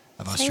of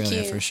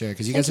Australia you. for sure.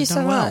 Because you Thank guys you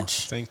have done so well.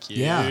 much. Thank you.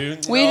 Yeah.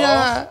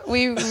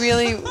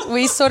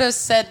 We sort of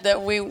said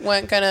that we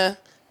weren't going to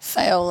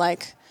fail.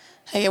 Like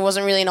it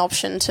wasn't really an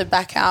option to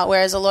back out.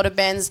 Whereas a lot of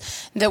bands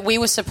that we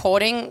were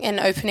supporting and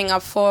opening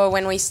up for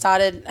when we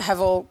started have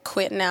all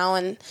quit now.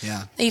 And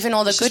Yeah. even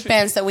all the good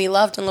bands that we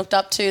loved and looked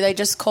up to, they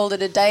just called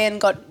it a day and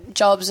got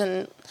jobs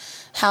and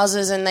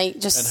houses and they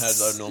just... And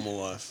had a normal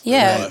life.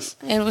 Yeah, real life.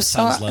 it was so,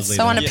 Sounds lovely,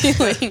 so though.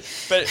 unappealing.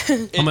 But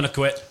I'm gonna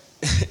quit.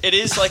 it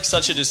is like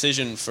such a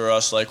decision for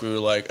us. Like we were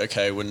like,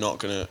 okay, we're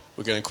gonna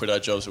quit our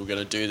jobs. We're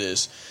gonna do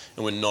this,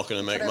 and we're not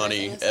gonna make Put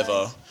money everything aside.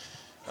 ever,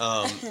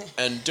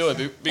 and do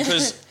it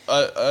because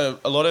a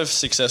lot of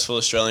successful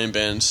Australian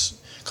bands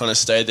kind of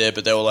stayed there,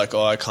 but they were like,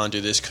 oh, I can't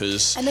do this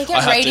because And they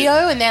get radio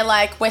and they're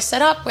like, we're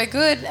set up, we're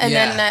good. And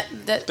Yeah.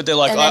 then that But they're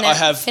like, and then I it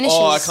have, finishes.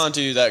 I can't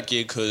do that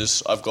gig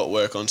because I've got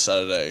work on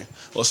Saturday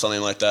or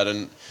something like that,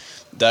 and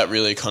that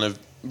really kind of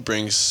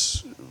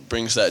brings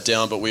that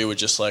down. But we were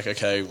just like,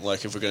 okay,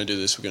 like if we're going to do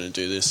this, we're going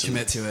to do this.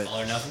 Commit to it.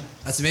 All or nothing.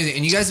 That's amazing.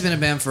 And you guys have been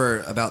a band for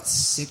about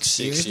 6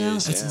 years now?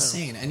 years, That's yeah.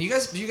 insane. And you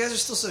guys are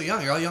still so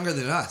young. You're all younger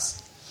than us.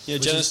 Yeah,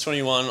 Jenna's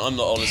 21. I'm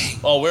the oldest.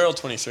 Oh, we're all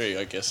 23,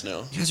 I guess now.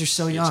 You guys are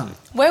so young.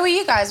 Where were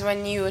you guys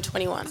when you were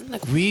 21?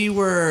 Like, We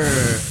were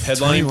Headlining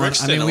 21.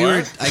 Brixton, I mean, we am I were.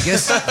 right? I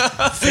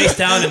guess. Face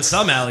down in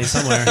some alley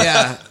somewhere.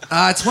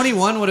 Yeah.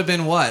 21 would have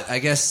been what? I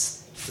guess.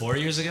 4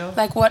 years ago.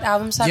 like what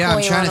album cycle Yeah, were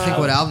I'm you trying to on? think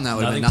what album that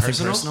would have been. Nothing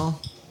Nothing personal.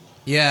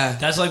 Yeah.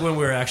 That's like when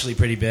we were actually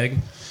pretty big.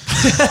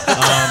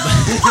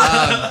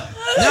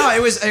 No,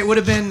 it would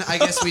have been. I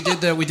guess we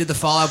did the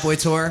Fall Out Boy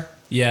tour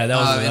Yeah, that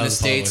was in the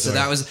States. So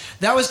that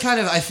was kind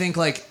of, I think,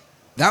 like.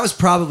 That was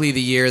probably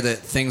the year that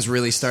things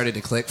really started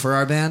to click for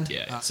our band.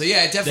 Yeah. So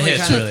yeah, it definitely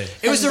hits, kind of. really.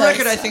 It was the Those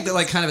record I think that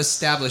like kind of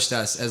established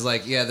us as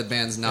like, yeah, the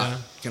band's not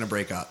gonna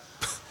break up.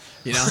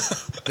 You know,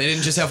 they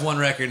didn't just have one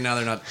record. And now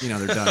they're not.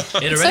 They're done. It so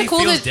already cool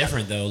feels that-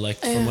 different though, like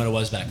from what it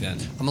was back then.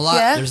 I'm a lot.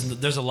 Yeah.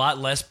 There's a lot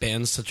less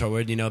bands to tour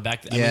with.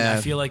 Back. I mean, Yeah.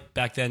 I feel like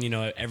back then,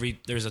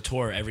 there's a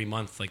tour every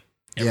month. Like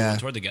everyone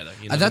toured together.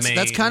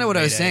 That's kind of what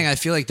I was saying. I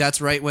feel like that's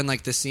right when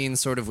like the scene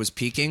sort of was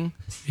peaking,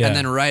 Yeah. and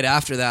then right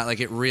after that, like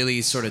it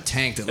really sort of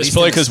tanked. At It's least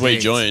probably in the because we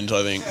States. joined,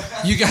 I think.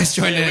 You guys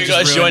joined in. We and just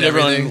guys joined, ruined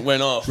everyone everything.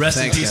 went off. Rest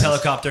Thanks, in peace, guys.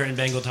 Helicopter and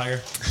Bengal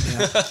Tiger.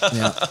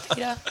 Yeah.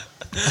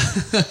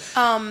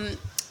 Yeah.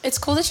 It's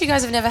cool that you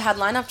guys have never had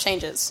lineup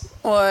changes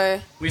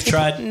or We've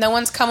tried. no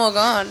one's come or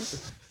gone.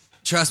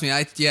 Trust me,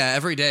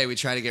 every day we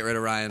try to get rid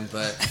of Ryan,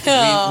 but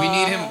we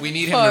need him. We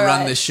need him to Poor run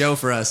Ryan. this show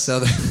for us.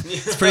 So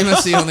it's pretty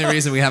much the only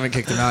reason we haven't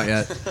kicked him out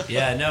yet.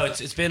 Yeah, no,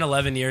 it's been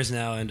 11 years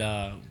now, and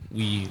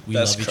we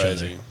That's love each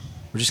crazy. other.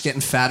 We're just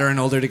getting fatter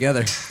and older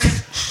together.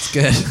 It's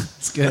It's good.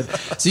 It's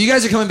good. So you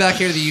guys are coming back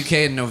here to the UK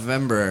in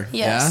November.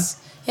 Yes.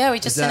 Yeah, we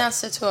just that-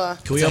 announced a tour.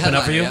 Can we open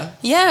up for you? Yeah?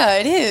 Yeah,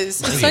 it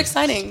is. It's so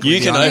exciting.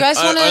 You can guys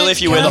wanna only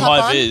if you wear the hop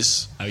high on?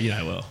 vis Oh, yeah,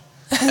 I will.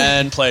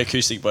 and play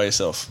acoustic by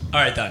yourself. All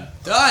right, done.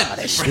 Done.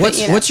 You know,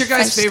 What's your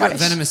guys' French, favorite Scottish.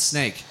 venomous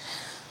snake?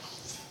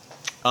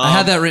 I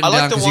had that written I like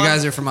down the because you one-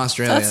 guys are from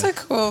Australia. That's a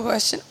cool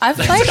question. I've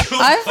played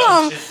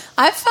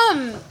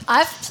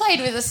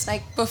with a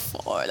snake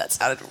before. That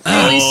sounded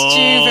really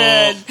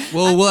stupid.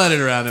 We'll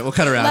edit around it. We'll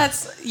cut around.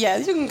 You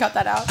can cut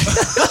that out.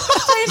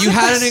 You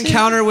had an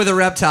encounter with a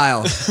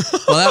reptile.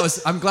 Well,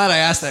 I'm glad I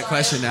asked that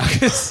question now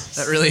because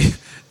that really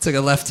took a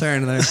left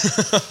turn there.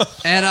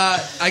 And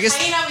I guess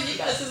Hanging out with you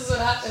guys, this is what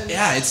happens.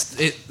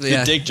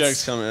 The dick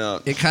joke's coming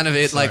out. We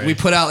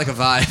put out like a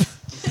vibe.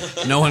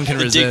 No one can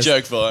The resist.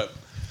 dick joke vibe.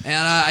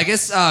 And I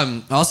guess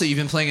also you've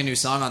been playing a new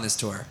song on this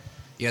tour.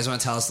 You guys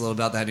want to tell us a little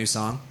about that new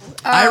song?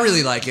 I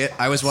really like it.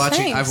 I've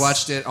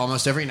watched it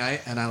almost every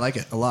night, and I like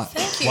it a lot.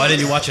 Thank you. Why did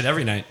you watch it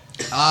every night?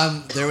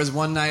 There was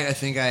one night I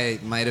think I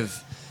might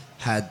have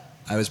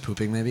I was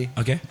pooping maybe.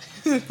 Okay.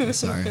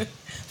 Sorry.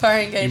 For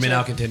engagement. You may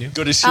now continue.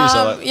 Good excuse,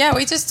 I like. Yeah,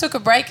 we just took a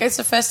break. It's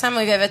the first time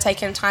we've ever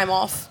taken time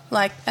off,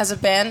 like as a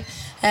band,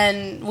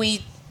 and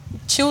we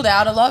chilled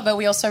out a lot, but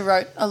we also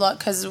wrote a lot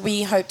because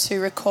we hope to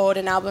record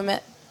an album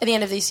at the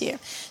end of this year.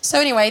 So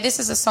anyway, this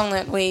is a song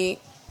that You Well,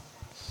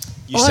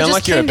 it sound just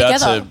like you're came about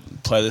together. to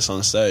play this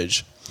on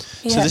stage.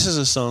 So Yeah. this is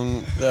a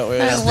song that we're...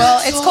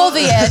 well, it's called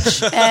The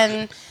Edge,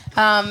 and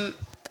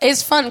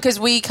it's fun because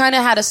we kind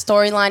of had a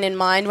storyline in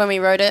mind when we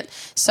wrote it.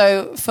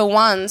 So for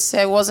once,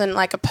 it wasn't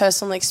like a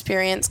personal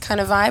experience kind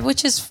of vibe,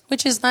 which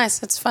is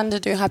nice. It's fun to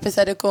do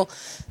hypothetical.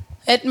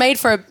 It made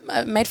for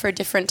a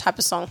different type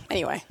of song.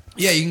 Anyway.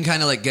 Yeah, you can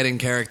kind of like get in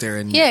character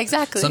and Yeah,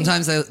 exactly.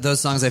 Sometimes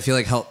those songs I feel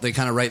like help. They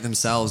kind of write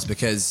themselves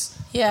because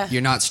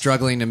you're not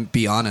struggling to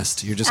be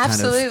honest. You're just kind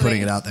Absolutely. of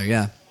putting it out there.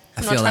 Yeah, I'm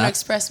I not feel trying to that.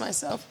 express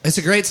myself. It's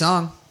a great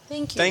song.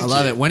 Thank you. Thank I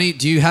love you. it. When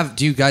do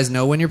you guys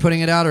know when you're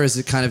putting it out, or is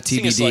it kind of I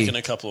think it's TBD like in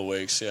a couple of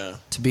weeks, yeah.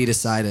 to be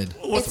decided?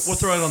 We'll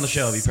throw it on the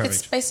show. It'll be It's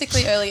perfect.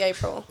 basically early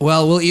April.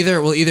 Well, we'll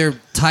either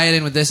tie it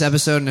in with this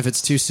episode, and if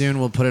it's too soon,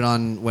 we'll put it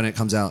on when it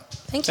comes out.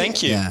 Thank you.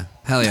 Thank you. Yeah,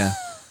 hell yeah.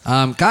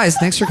 Guys,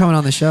 thanks for coming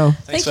on the show.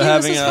 Thanks Thank for you,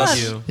 having this was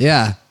us. fun.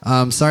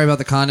 Yeah, sorry about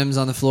the condoms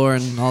on the floor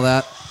and all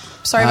that.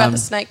 Sorry about the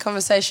snake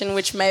conversation,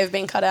 which may have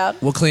been cut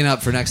out. We'll clean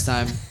up for next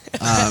time,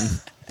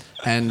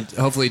 and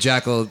hopefully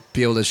Jack will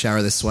be able to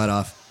shower this sweat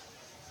off.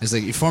 It's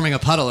like you're forming a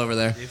puddle over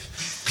there.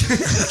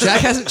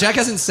 Jack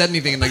hasn't said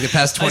anything in like the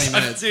past 20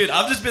 minutes. Dude,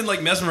 I've just been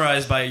like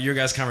mesmerized by your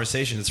guys'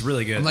 conversation. It's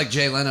really good. I'm like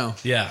Jay Leno,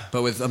 yeah.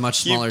 but with a much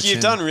smaller chin.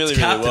 You've done really,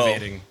 It's really well.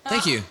 captivating.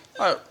 Thank you.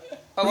 I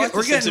like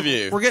this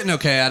interview. We're getting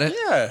okay at it.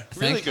 Yeah,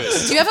 really good.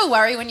 Do you ever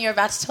worry when you're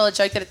about to tell a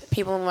joke that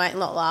people might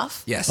not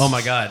laugh? Yes. Oh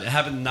my god, it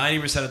happened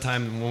 90% of the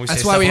time when we say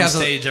That's stuff why we on have the-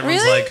 stage.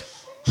 Everyone's Really? like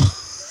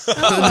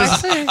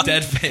Oh,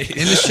 dead face.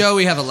 In the show,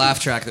 we have a laugh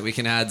track that we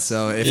can add.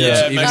 So if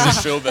Yeah, it even makes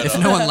us feel better. if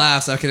no one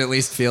laughs, I can at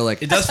least feel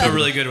like It does feel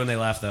really good when they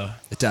laugh, though.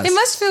 it does. it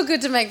must feel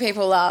good to make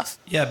people laugh.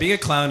 Yeah, being a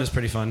clown is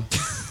pretty fun.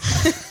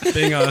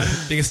 being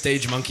a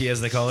stage monkey,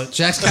 as they call it.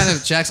 Jack's kind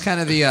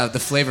of the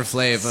Flavor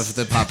Flav of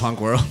the pop punk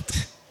world.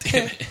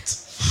 Damn it.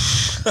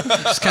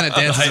 Just kind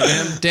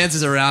of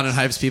dances around and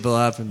hypes people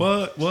up. And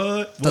What?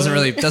 doesn't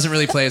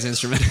really play his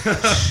instrument.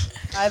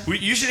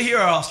 You should hear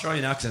our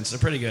Australian accents. They're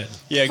pretty good.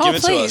 Yeah, Oh, give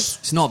it to please. us.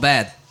 It's not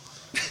bad.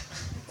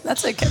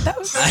 That's okay. That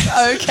was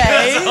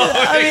okay.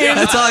 I mean,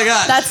 That's all I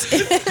got. that's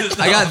it.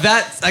 I got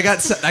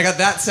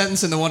that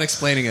sentence and the one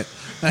explaining it.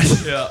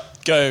 Yeah.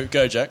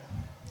 Go, Jack.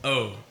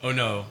 Oh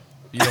no.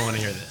 You don't want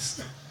to hear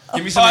this.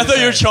 Give me Oh, something I to thought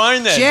you were say.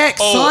 trying there. Jack,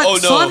 no.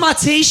 sign my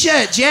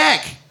T-shirt,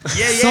 Jack.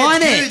 Yeah,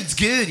 Sign it's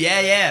good.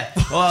 Yeah.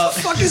 Well, What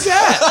the fuck is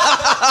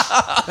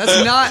that?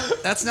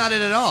 That's not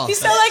it at all. You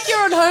sound like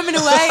you're on Home and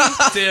Away.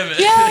 damn it.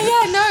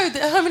 Yeah, no,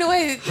 the Home and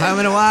Away. Home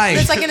and Away.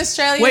 It's like an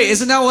Australian. Wait,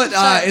 isn't that what show.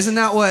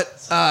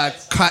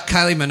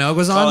 Kylie Minogue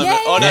was on? Yeah.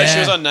 Oh, no, Yeah. she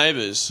was on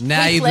Neighbours.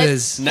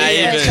 Neighbours.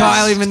 Neighbours.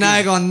 Kylie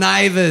Minogue on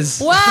Neighbours.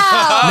 Wow.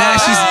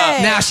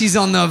 Now she's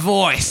on The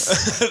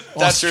Voice.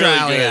 That's really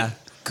Australia.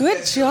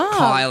 Good job.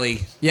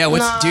 Kylie.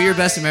 Yeah, do your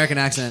best American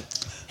accent.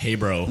 Hey,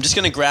 bro. I'm just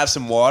going to grab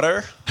some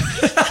water.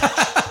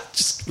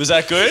 Was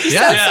that good?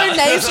 That's so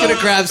nasal. Just gonna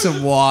grab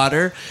some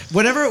water.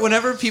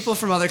 Whenever people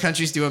from other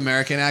countries do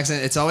American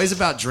accent, it's always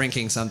about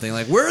drinking something.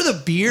 Like, where are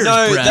the beers,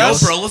 No, bro?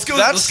 that's- Bro, let's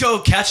go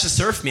catch the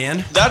surf,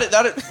 man.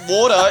 That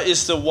water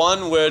is the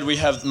one word we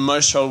have the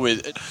most trouble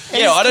with.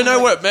 Yeah, I don't know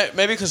what.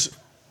 Maybe because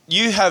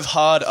you have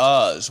hard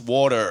R's.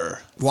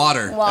 Water.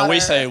 Water. And we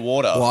say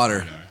water.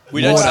 Water.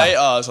 We don't Water. say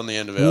R's on the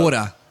end of it.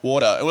 Water.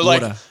 Water. And we're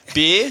Water. like,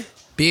 beer?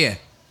 Beer.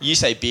 You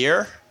say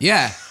beer?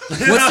 Yeah.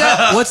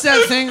 What's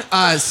that thing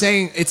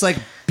saying it's like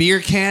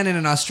beer can in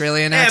an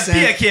Australian accent?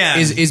 beer can.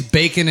 Is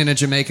bacon in a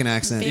Jamaican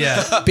accent.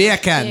 Yeah. Beer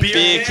can.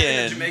 Beer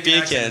can. Jamaican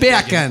Beer accent. can.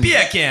 Beer can.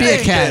 Beer can.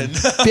 Beer can.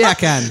 Beer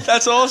can.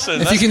 That's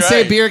awesome. If you can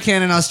say beer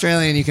can in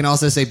Australian, you can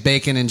also say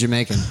bacon in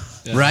Jamaican.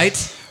 Right?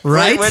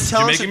 Right? We're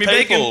talented You're making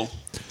me people.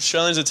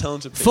 Australians are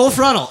talented people. Full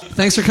Frontal.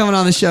 Thanks for coming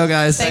on the show,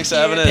 guys. Thanks for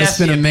having us. It's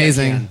been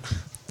amazing.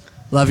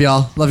 Love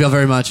y'all. Love y'all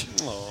very much.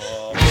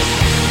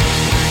 Aw.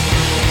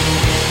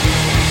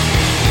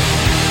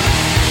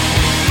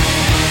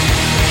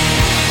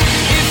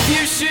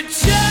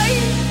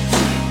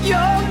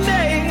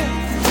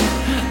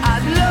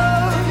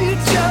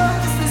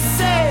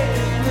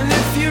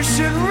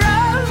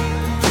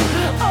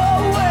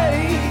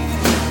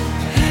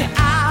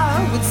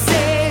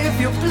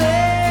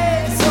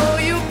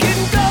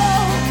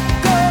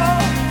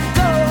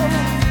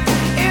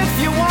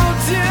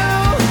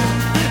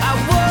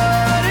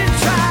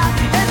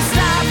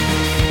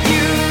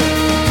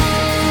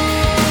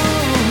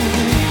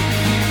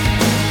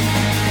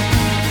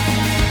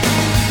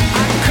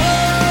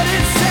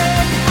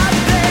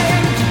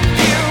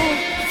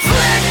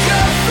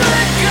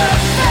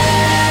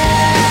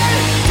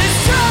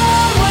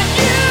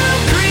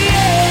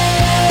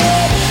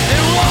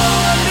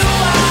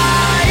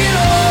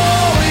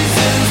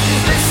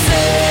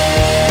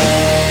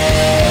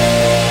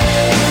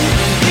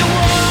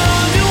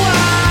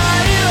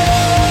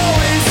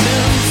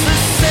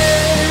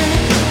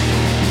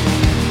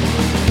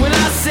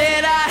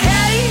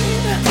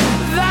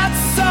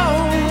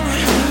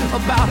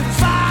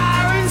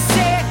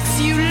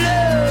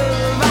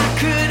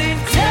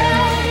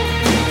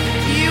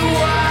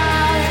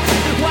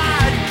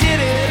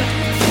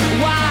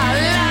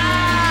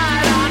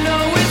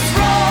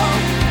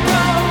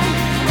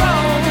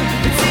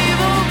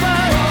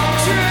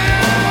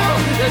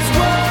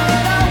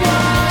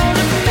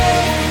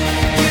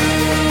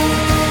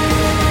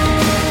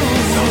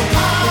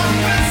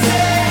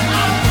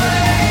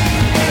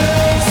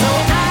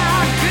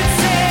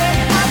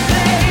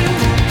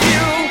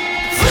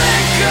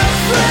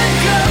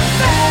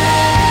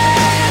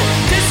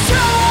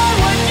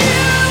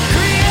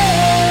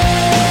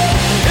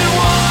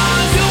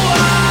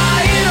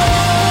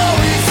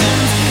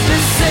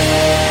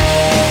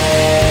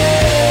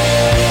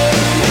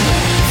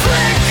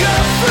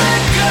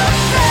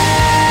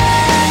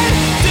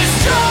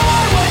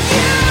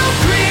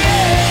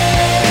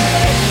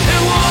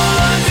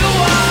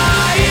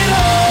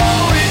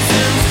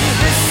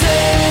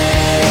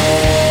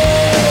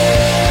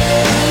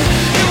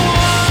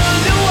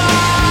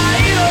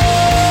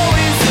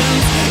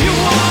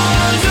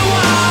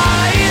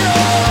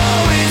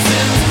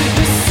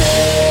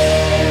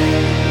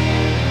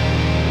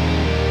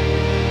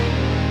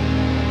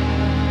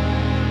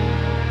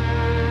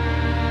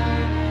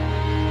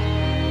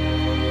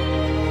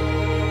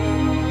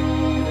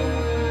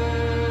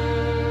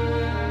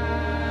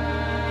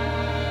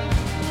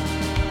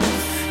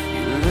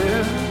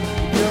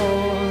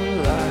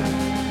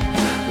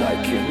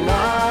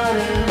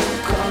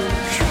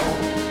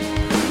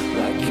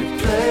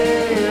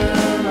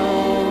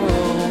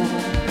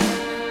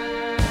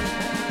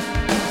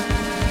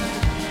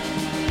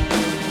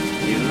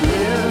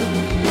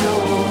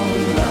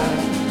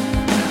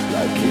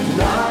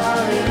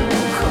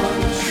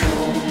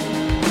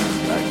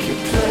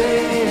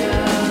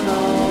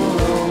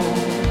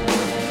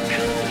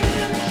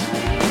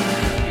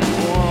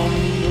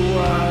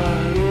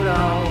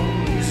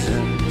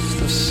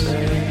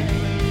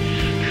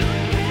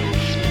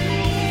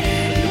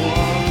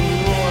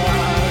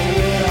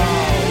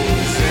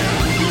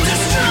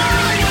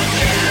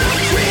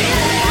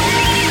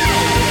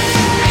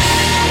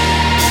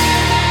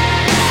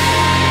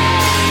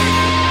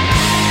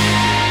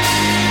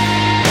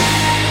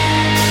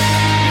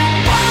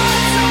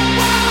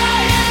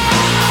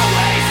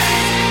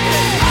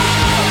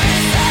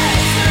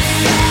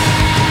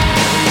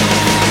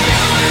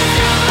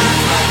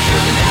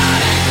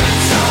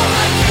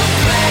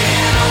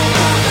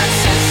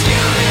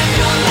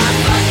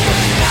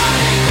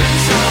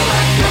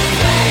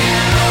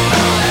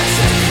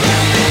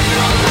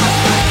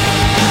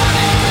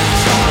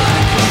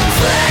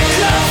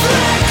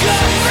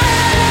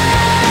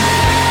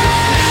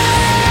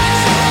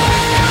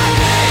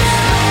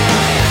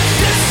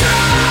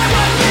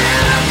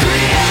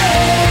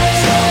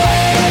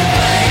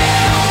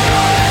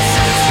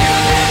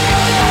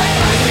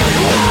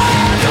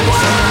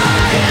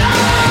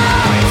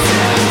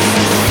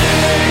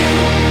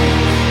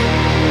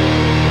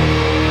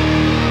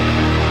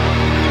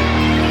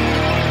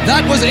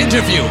 was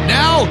interview.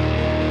 Now,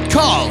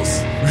 calls.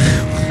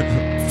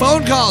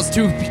 Phone calls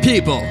to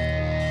people.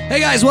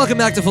 Hey guys, welcome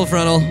back to Full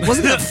Frontal.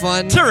 Wasn't that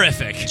fun?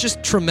 Terrific.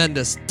 Just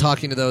tremendous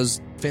talking to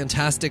those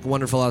fantastic,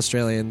 wonderful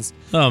Australians.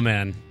 Oh,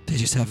 man. They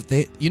just have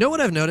you know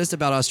what I've noticed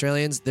about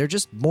Australians? They're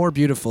just more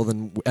beautiful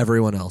than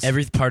everyone else.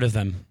 Every part of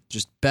them.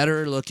 Just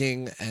better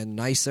looking and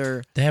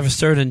nicer. They have a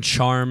certain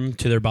charm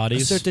to their A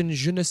bodies. certain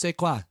je ne sais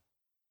quoi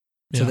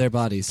to Yeah. their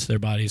bodies. To their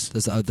bodies.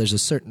 There's a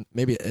certain,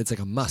 maybe it's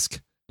like a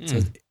musk. So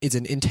it's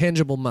an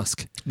intangible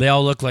musk. They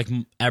all look like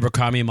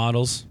Abercrombie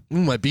models.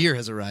 My beer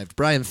has arrived.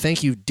 Brian,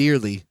 thank you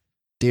dearly,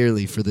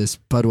 dearly for this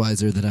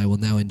Budweiser that I will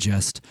now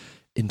ingest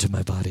into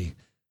my body.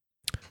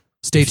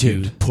 Stay If you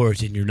tuned. pour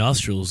it in your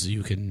nostrils,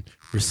 you can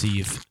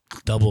receive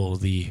double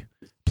the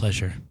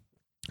pleasure.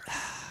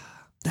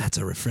 That's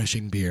a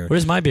refreshing beer.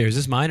 Where's my beer? Is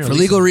this mine? Or For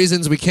legal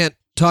reasons, we can't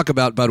talk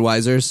about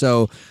Budweiser,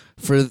 so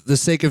for the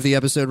sake of the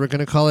episode, we're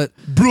going to call it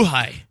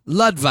Bruhai.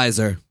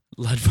 Ludweiser.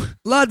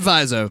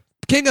 Ludweiser,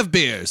 king of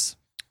beers.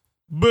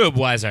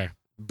 Boobweiser.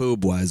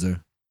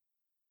 Boobweiser.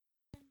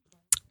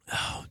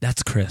 Oh,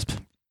 that's crisp.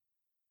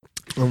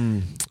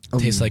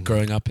 Tastes like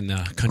growing up in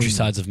the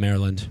countrysides of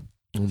Maryland.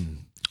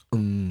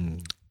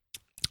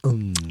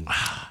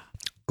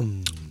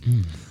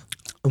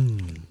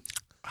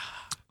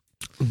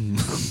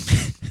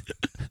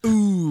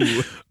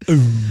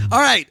 All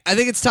right, I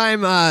think it's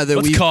time that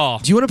Let's call.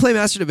 Do you want to play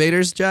Master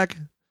Debaters, Jack?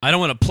 I don't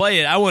want to play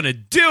it. I want to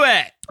do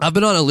it. I've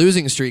been on a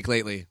losing streak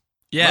lately.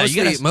 Yeah,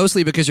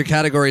 mostly because your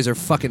categories are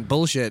fucking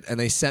bullshit and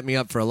they set me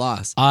up for a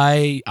loss.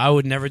 I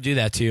would never do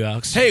that to you,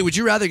 Alex. Hey, would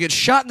you rather get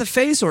shot in the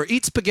face or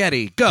eat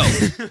spaghetti? Go.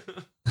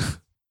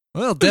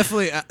 Well,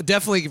 definitely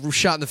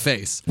shot in the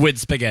face With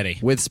spaghetti.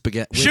 with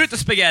spaghetti. Shoot the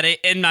spaghetti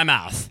in my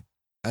mouth.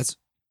 That's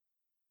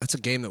a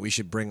game that we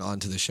should bring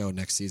onto the show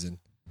next season.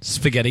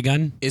 Spaghetti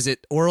gun? Is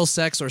it oral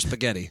sex or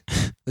spaghetti?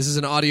 This is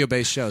an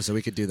audio-based show, so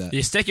we could do that.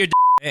 You stick your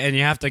and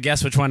you have to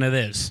guess which one it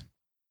is.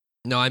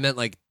 No, I meant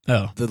like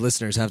Oh. the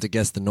listeners have to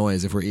guess the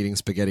noise if we're eating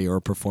spaghetti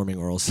or performing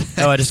oral sex.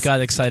 Oh, I just got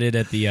excited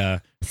at the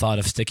thought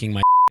of sticking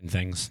my in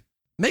things.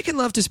 Making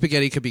love to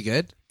spaghetti could be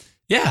good.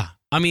 Yeah.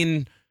 I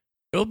mean,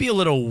 it'll be a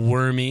little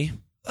wormy.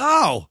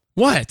 Oh,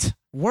 What?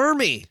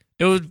 wormy.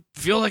 It would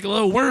feel like a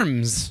little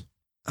worms.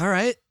 All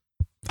right.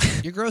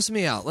 You're grossing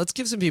me out. Let's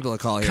give some people a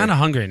call here. Kind of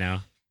hungry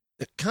now.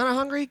 Kind of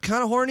hungry,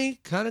 kind of horny,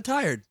 kind of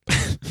tired.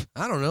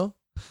 I don't know.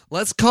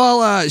 Let's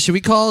call, should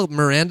we call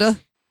Miranda?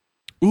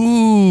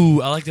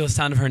 Ooh, I like the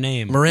sound of her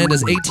name.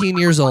 Miranda's 18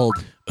 years old.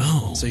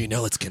 Oh. So you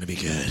know it's going to be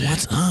good.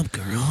 What's up,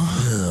 girl?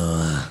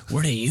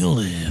 Where do you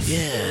live?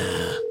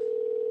 Yeah.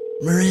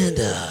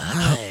 Miranda,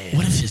 hi.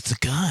 What if it's a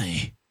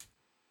guy?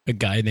 A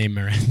guy named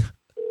Miranda.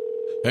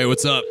 Hey,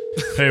 what's up?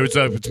 Hey, what's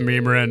up? It's me,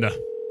 Miranda.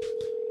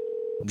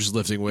 I'm just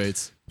lifting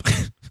weights.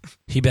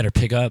 He better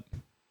pick up.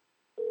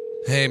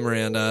 Hey,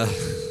 Miranda.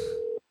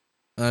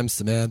 I'm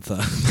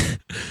Samantha.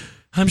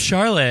 I'm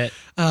Charlotte.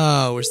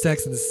 Oh, we're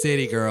Sex in the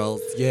City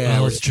girls. Yeah.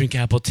 Let's drink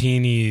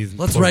appletini.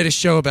 Let's write a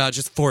show about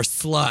just 4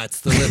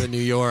 sluts that live in New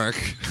York.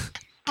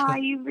 Hi,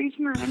 you've reached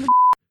Miranda.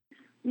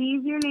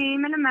 Leave your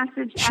name and a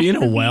message. She in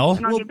after a the well? beep,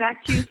 and I'll get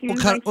back to you as soon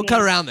as I We'll can.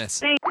 cut around this.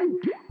 Thanks.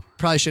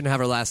 Probably shouldn't have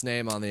her last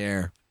name on the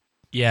air.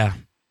 Yeah.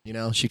 You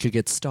know, she could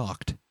get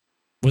stalked.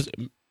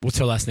 What's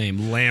her last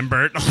name?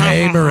 Lambert.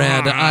 Hey,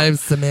 Miranda, I'm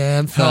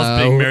Samantha.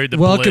 How's being married to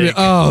Welcome Blake?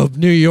 to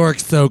New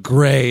York's so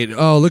great.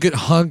 Oh, look at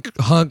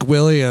Hunk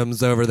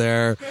Williams over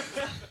there.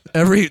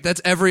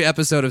 That's every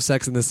episode of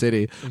Sex in the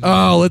City.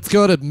 Oh, let's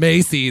go to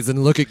Macy's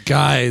and look at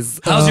guys.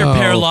 How's your Oh.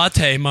 pear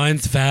latte?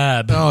 Mine's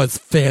fab. Oh, it's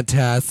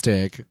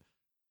fantastic.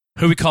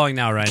 Who are we calling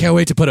now, Ryan? Can't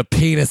wait to put a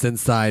penis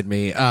inside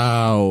me.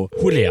 Oh.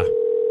 Julia.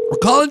 We're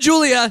calling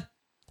Julia.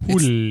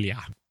 Julia.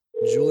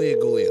 Julia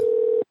Gulia.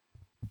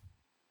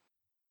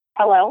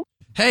 Hello?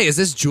 Hey, is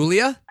this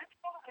Julia?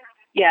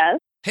 Yes.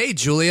 Hey,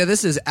 Julia,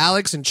 this is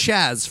Alex and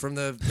Chaz from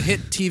the hit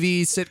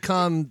TV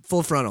sitcom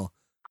Full Frontal.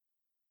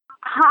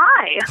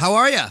 Hi. How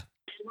are you?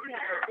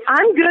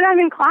 I'm good. I'm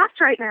in class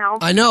right now.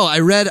 I know. I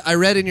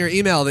read in your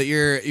email that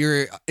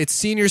it's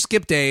senior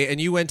skip day and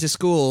you went to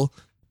school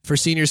for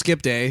senior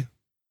skip day.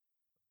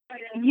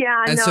 Yeah,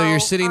 I And know. so you're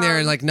sitting there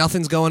and like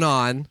nothing's going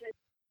on,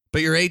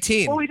 but you're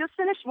 18. Well, we just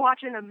finished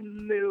watching a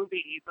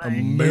movie. But A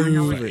you know, we're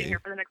movie. sitting here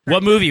for the next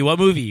What movie? What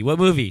movie? What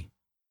movie?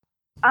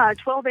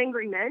 12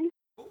 Angry Men.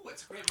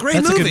 Great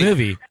That's movie. a good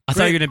movie. I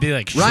thought you were going to be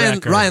like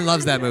Shrek. Ryan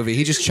loves that movie.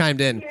 He just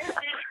chimed in.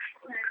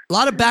 A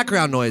lot of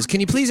background noise.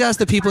 Can you please ask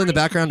the people in the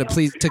background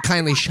to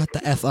kindly shut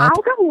the F up?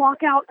 I'll go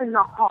walk out in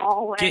the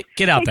hallway.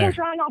 Get out there. Hey,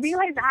 Sean, I'll be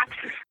right back.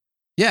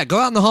 Yeah, go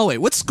out in the hallway.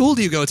 What school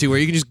do you go to where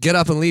you can just get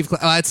up and leave?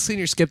 It's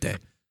senior skip day.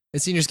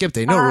 It's senior skip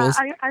day. No rules.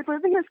 I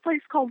live in this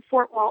place called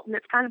Fort Walton.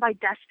 It's kind of by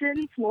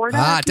Destin, Florida.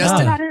 Ah, Do you know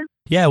Destin. where that is?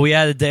 Yeah, we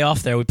had a day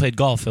off there. We played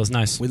golf. It was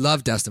nice. We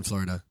love Destin,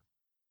 Florida.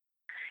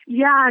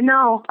 Yeah, I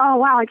know. Oh,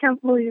 wow. I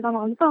can't believe I'm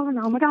on the phone.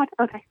 Oh, my God.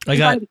 Okay.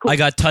 I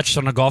got touched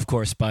on a golf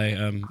course by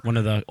one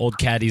of the old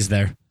caddies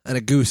there. And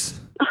a goose.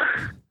 A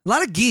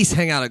lot of geese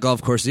hang out at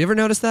golf courses. You ever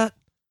notice that?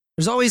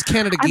 There's always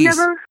Canada I've geese.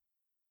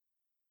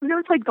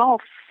 never played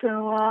golf,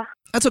 so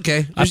That's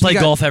okay. I play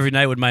golf every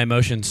night with my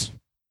emotions.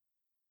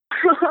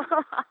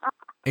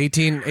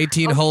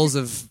 18 holes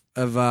of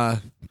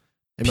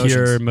emotions.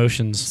 Pure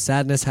emotions.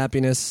 Sadness,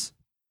 happiness.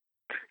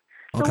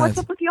 So what's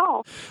up with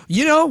y'all?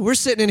 You know, we're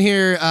sitting in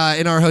here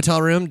in our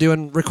hotel room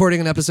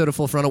recording an episode of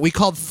Full Frontal. We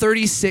called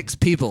 36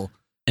 people,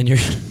 And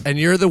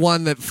you're the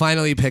one that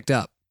finally picked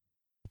up.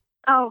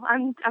 Oh,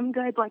 I'm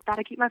good like that.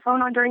 I keep my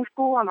phone on during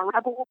school. I'm a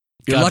rebel.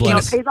 You're God lucky. You know,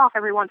 bless. it pays off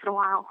every once in a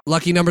while.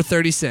 Lucky number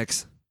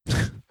 36.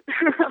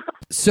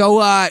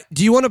 So,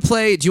 do you want to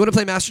play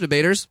Master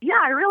Debaters? Yeah,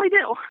 I really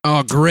do.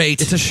 Oh,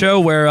 great! It's a show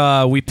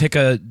where we pick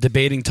a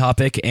debating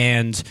topic,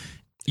 and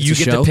you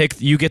It's a get show? to pick.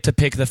 You get to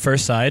pick the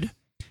first side,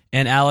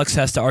 and Alex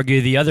has to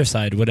argue the other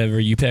side, whatever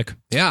you pick.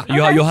 Yeah.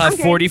 You'll have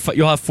okay.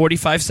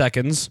 45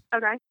 seconds,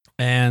 Okay.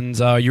 and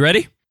you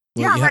ready?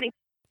 Yeah, I'm ready.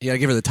 You gotta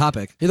give her the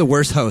topic. You're the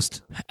worst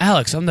host.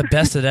 Alex, I'm the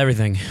best at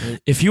everything.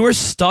 If you were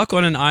stuck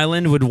on an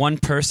island with one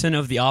person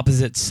of the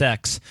opposite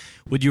sex,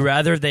 would you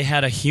rather they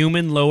had a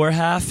human lower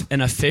half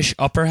and a fish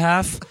upper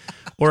half,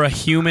 or a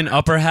human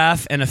upper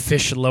half and a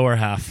fish lower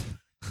half?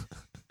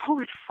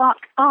 Holy fuck.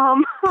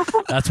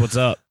 That's what's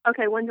up.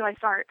 Okay, when do I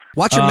start?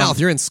 Watch your mouth.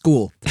 You're in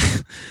school.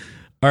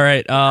 All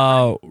right,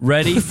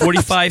 ready?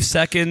 45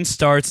 seconds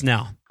starts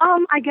now.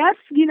 I guess,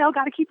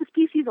 got to keep the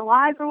species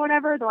alive or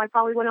whatever, though I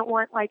probably wouldn't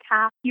want like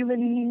half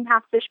human,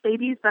 half fish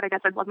babies, but I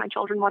guess I'd love my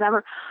children,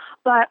 whatever.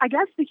 But I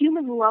guess the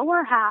human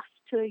lower half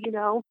to,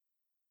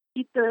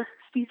 keep the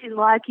species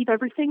alive, keep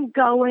everything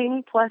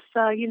going, plus,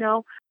 I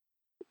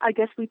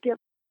guess we'd get,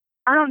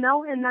 I don't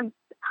know, and then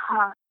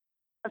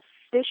a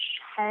fish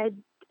head,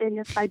 and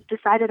if I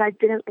decided I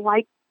didn't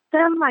like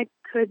them, I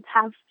could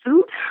have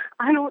food.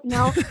 I don't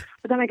know.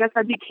 But then I guess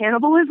that'd be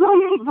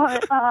cannibalism,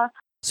 but...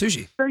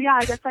 Sushi. So yeah,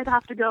 I guess I'd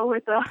have to go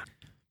with a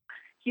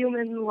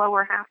human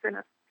lower half and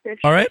a fish.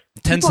 All right,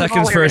 10 People seconds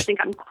in Hawaiian first. I think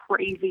I'm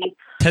crazy.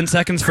 10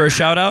 seconds for a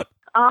shout out.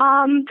 Do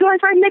I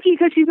find Nikki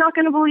because she's not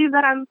going to believe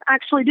that I'm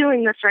actually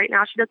doing this right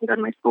now. She doesn't go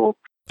to my school.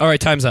 All right,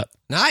 time's up.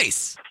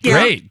 Nice. Yeah.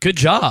 Great, good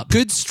job.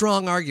 Good,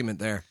 strong argument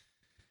there.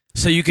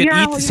 So you could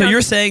Yeah, eat. well, So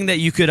you're saying that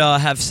you could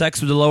have sex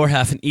with the lower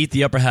half and eat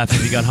the upper half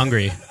if you got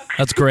hungry.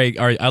 That's great.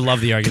 All right, I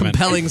love the argument.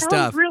 Compelling It stuff.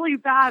 sounds really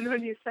bad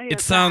when you say it.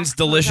 It sounds back,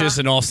 but, delicious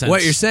in all sense.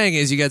 What you're saying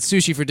is you got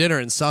sushi for dinner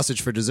and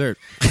sausage for dessert.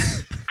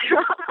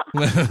 You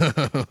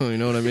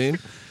know what I mean?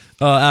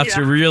 Alex,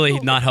 Yeah. you're really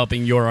not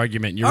helping your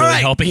argument. You're All really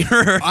right. helping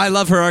her. I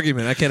love her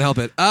argument. I can't help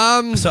it.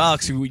 So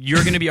Alex,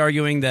 you're going to be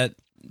arguing that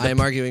I am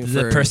arguing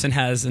the for person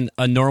has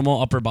a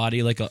normal upper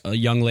body, like a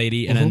young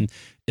lady, and then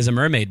is a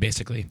mermaid,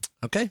 basically.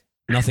 Okay.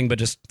 Nothing but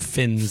just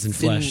fins and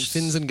flesh.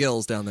 Fins and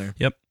gills down there.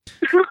 Yep.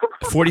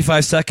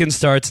 45 seconds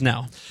starts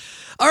now.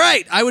 All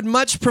right, I would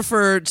much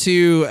prefer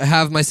to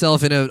have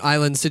myself in an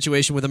island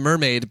situation with a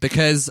mermaid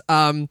because,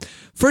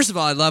 first of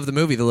all, I love the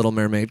movie The Little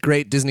Mermaid.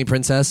 Great Disney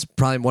princess,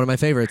 probably one of my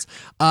favorites.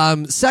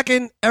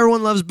 Second,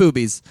 everyone loves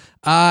boobies.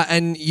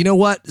 And you know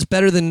what? It's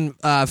better than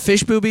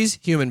fish boobies,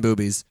 human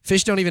boobies.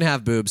 Fish don't even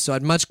have boobs, so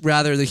I'd much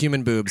rather the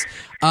human boobs.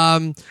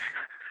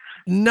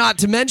 Not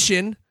to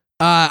mention...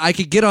 I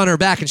could get on her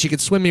back and she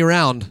could swim me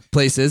around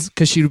places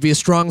because she would be a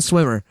strong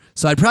swimmer.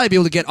 So I'd probably be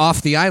able to get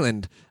off the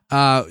island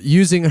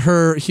using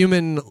her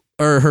human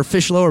or her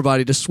fish lower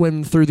body to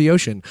swim through the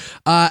ocean.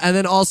 And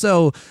then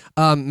also,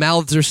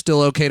 mouths are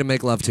still okay to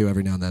make love to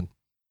every now and then.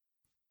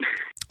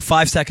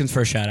 5 seconds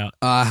for a shout out.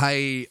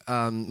 Hi,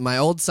 my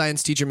old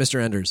science teacher,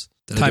 Mr. Enders.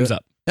 Did I do Time's it?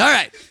 up. All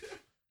right.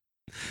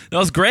 That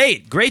was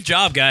great. Great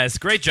job, guys.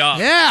 Great job.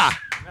 Yeah.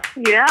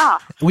 Yeah.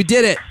 We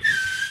did it.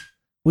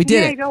 We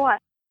did Yeah, it. go what?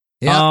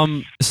 Yeah.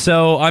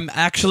 So I'm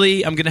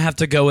gonna have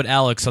to go with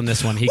Alex on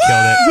this one. He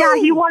killed it. Yeah,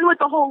 he won with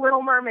the whole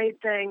Little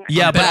Mermaid thing.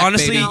 Yeah, I'm but back,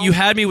 honestly, baby. you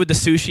had me with the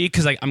sushi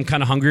because I'm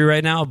kind of hungry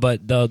right now.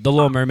 But the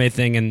Little Mermaid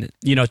thing and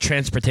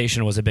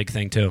transportation was a big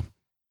thing too.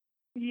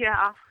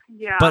 Yeah.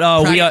 Yeah. But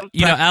Alex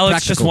practical.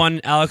 just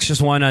won. Alex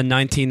just won a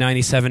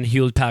 1997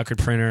 Hewlett Packard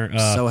printer.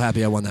 So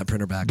happy I won that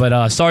printer back.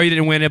 But sorry you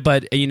didn't win it.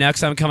 But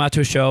next time come out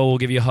to a show, we'll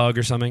give you a hug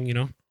or something.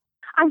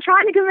 I'm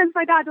trying to convince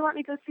my dad to let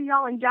me go see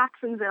y'all in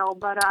Jacksonville,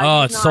 but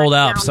Oh, he's it's not sold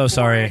out. down So for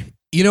sorry. it.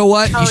 You know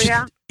what? Oh,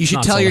 yeah? You should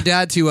Not tell sold your out.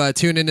 dad to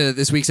tune into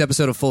this week's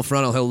episode of Full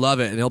Frontal. He'll love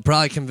it, and he'll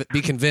probably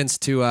be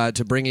convinced to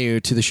bring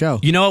you to the show.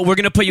 You know what? We're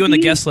going to put you on the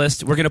guest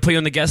list. We're going to put you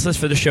on the guest list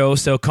for the show.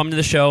 So come to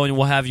the show, and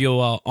we'll have you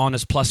on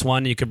as +1.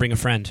 And you can bring a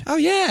friend. Oh,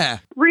 yeah.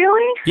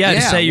 Really? Yeah,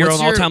 just Yeah, say you're what's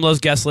on your- All Time Low's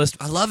guest list.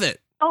 I love it.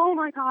 Oh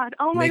my God.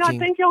 Oh my Making-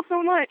 God. Thank y'all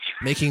so much.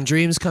 Making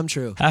dreams come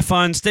true. Have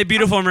fun. Stay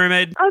beautiful,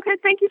 mermaid. Okay.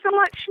 Thank you so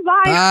much.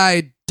 Bye.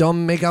 Bye.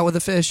 Don't make out with a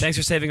fish. Thanks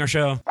for saving our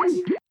show.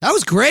 That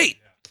was great.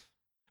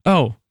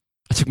 Oh,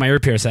 I took my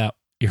earpiece out.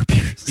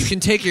 Earpiece. You can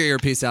take your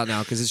earpiece out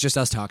now because it's just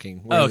us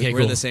talking. We're, Oh, okay, we're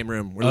in cool. the same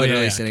room. We're Oh,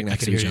 literally yeah. sitting I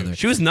next could to each hear you. other.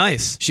 She was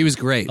nice. She was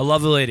great. I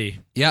love the lady.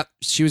 Yep,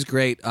 she was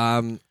great.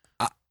 I'm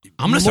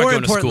gonna start More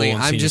going to school. importantly,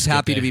 and I'm seeing just you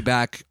happy skip to be day.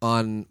 back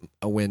on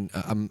a win.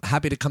 I'm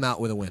happy to come out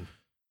with a win.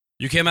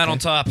 You came out on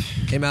top.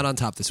 Came out on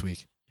top this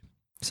week.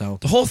 So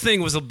The whole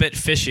thing was a bit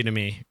fishy to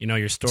me.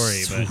 Your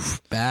story, but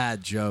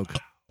bad joke.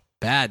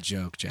 Bad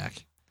joke,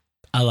 Jack.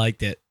 I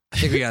liked it. I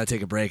think we got to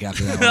take a break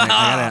after that one.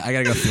 I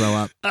gotta go throw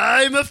up.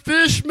 I'm a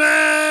fish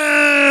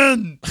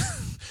man.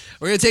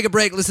 We're gonna take a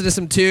break, listen to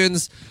some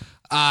tunes.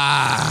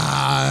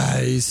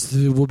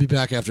 We'll be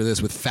back after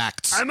this with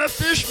facts. I'm a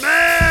fish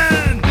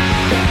man!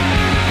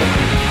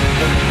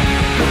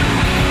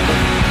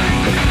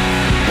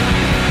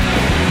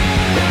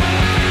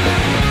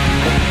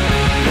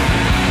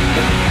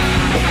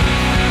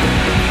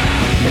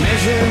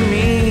 Measure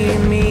me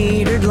in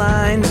metered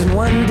lines in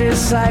one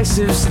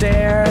decisive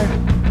stare.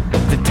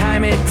 The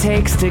time it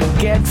takes to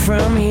get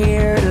from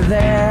here to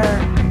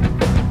there.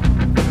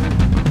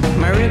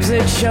 My ribs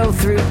that show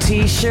through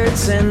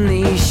t-shirts and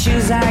these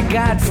shoes I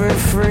got for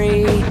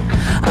free.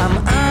 I'm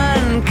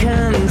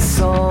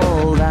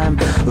unconsoled, I'm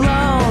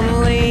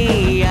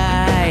lonely,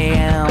 I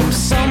am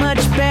so much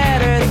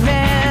better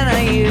than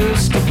I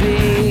used to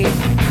be.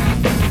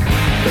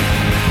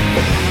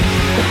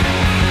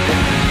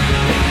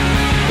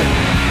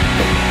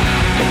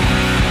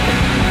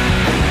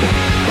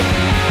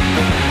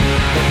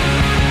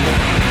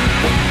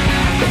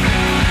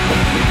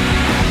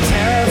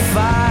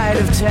 Terrified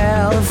of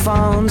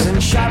telephones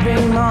and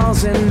shopping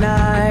malls and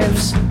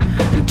knives,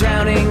 and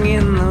drowning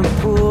in the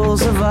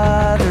pools of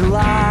other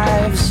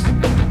lives.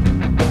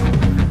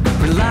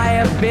 Rely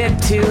a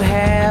bit too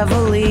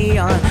heavily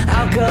on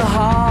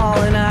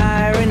alcohol and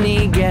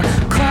irony, get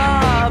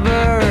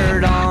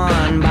clobbered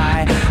on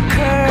by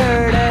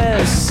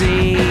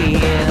courtesy,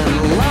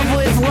 in love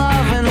with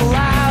love and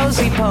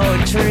lousy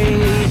poetry.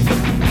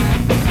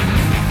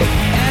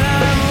 And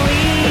I'm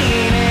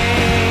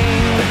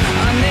leaning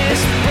on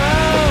this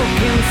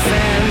broken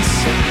fence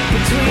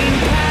between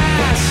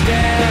past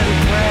and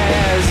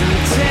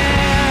present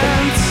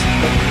tense,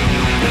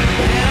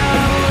 and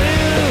I'm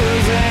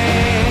losing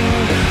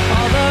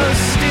all those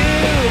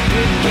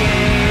stupid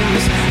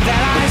games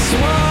that I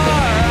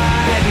swore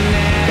I'd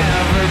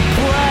never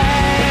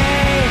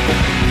play,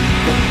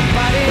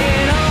 but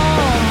it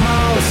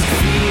almost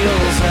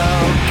feels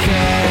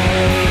okay.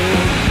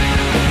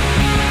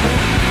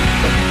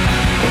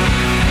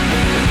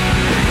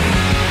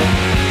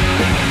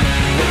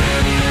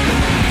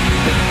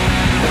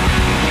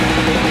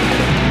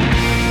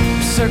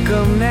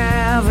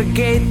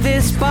 Circumnavigate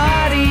this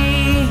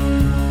body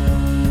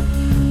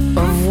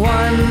of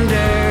wonder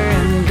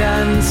and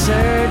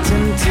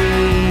uncertainty,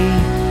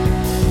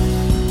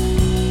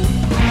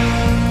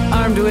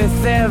 armed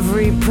with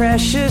every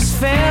precious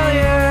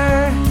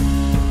failure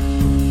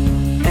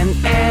and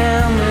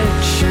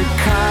amateur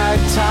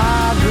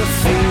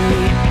cartography.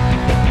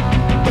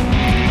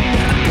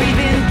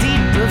 Breathe in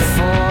deep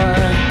before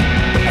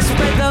I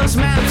spread those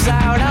maps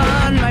out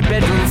on my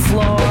bedroom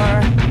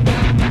floor.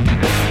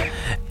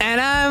 And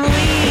I'm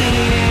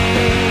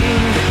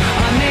leaning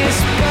on this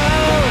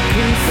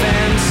broken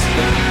fence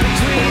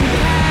between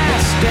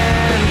past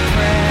and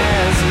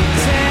present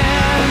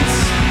tense,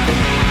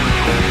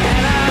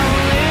 and I'm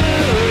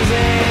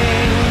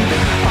losing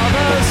all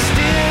those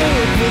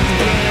stupid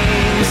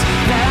games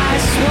that I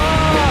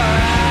swore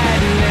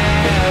I'd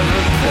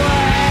never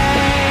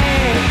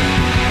play,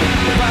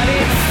 but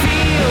it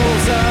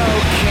feels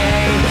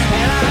okay,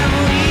 and I'm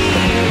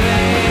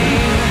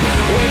leaving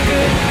with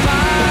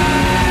goodbye.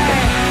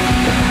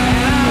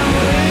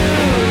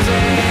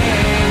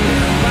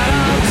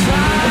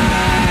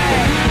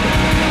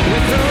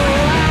 With the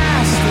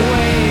last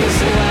ways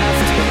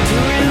left to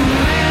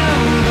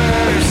remember,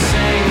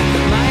 sing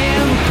my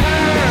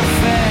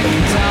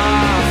imperfect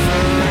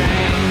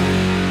offering.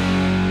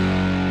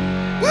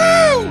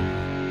 Woo!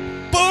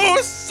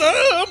 Pour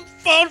some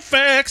fun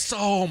facts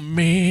on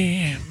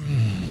me.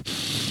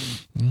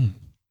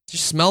 Did you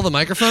smell the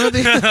microphone at the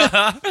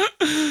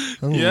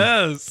end?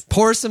 Yes.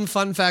 Pour some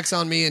fun facts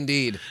on me,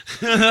 indeed.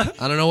 I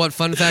don't know what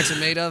fun facts are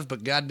made of,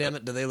 but goddamn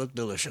it, do they look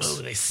delicious?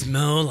 Oh, they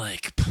smell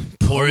like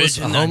porridge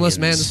A and homeless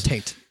onions. man's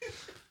taint.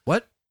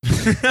 What?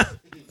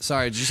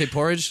 Sorry, did you say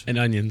porridge? And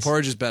onions.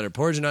 Porridge is better.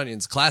 Porridge and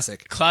onions,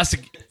 classic.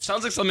 Classic.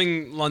 Sounds like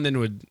something London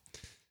would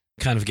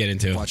kind of get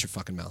into. Watch your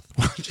fucking mouth.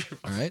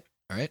 All right?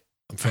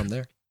 I'm from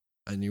there,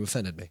 and you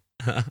offended me.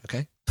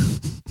 Okay?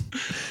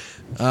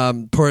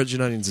 Porridge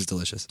and onions is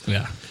delicious.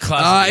 Yeah.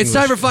 Classic It's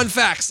time for English. fun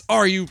facts.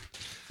 Are you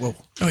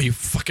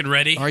fucking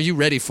ready? Are you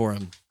ready for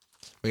them?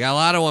 We got a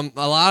lot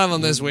of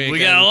them this week. We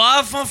got a lot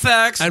of fun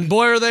facts. And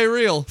boy, are they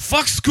real.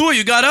 Fuck school,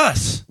 you got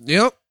us.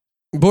 Yep.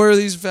 Boy, are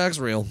these facts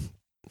real.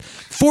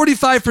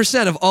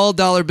 45% of all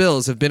dollar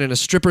bills have been in a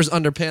stripper's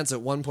underpants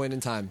at one point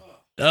in time.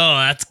 Oh,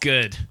 that's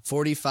good.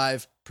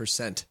 45%.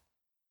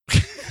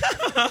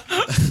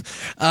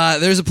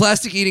 There's a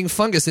plastic-eating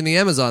fungus in the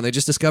Amazon. They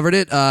just discovered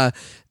it.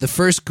 The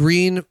first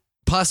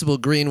possible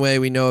green way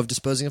we know of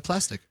disposing of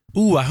plastic.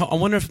 Ooh, I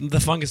wonder if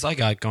the fungus I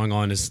got going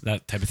on is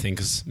that type of thing,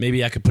 because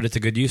maybe I could put it to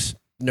good use.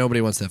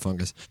 Nobody wants that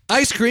fungus.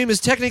 Ice cream is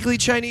technically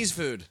Chinese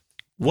food.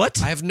 What?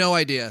 I have no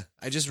idea.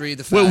 I just read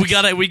the facts. Well, we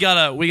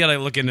gotta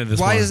look into this.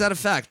 Why more. is that a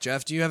fact,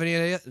 Jeff? Do you have any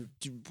idea?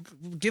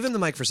 Give him the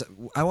mic for a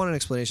second. I want an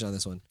explanation on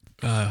this one.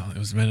 It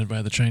was invented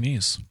by the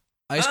Chinese.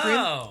 Ice cream?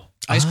 Oh.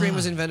 Ice cream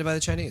was invented by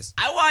the Chinese.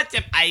 I want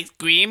some ice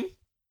cream.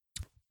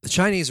 The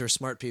Chinese are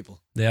smart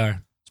people. They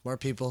are. Smart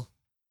people.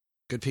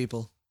 Good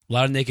people. A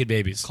lot of naked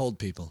babies. Cold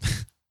people.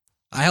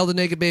 I held a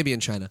naked baby in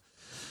China.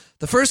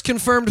 The first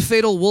confirmed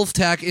fatal wolf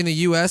attack in the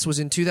U.S. was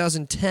in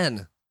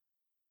 2010.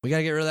 We got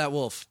to get rid of that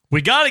wolf.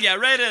 We got to get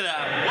rid of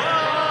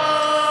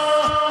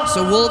that.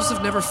 So wolves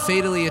have never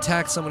fatally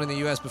attacked someone in the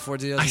U.S. before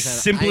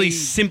 2010. I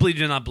simply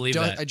do not believe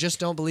that. I just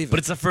don't believe it. But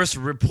it's the first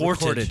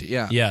reported.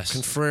 Yeah. Yes.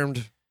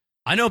 Confirmed.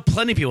 I know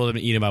plenty of people that have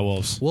been eaten by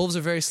wolves. Wolves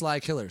are very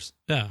sly killers.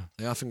 Yeah.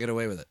 They often get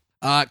away with it.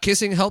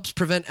 Kissing helps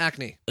prevent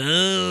acne.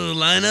 Oh,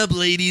 line up,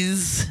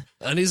 ladies.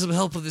 I need some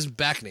help with this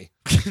backney.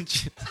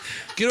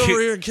 Get over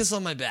here and kiss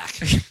on my back.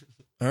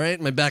 All right?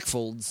 My back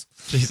folds.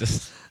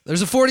 Jesus.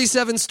 There's a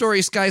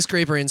 47-story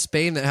skyscraper in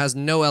Spain that has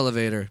no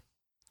elevator.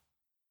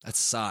 That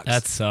sucks.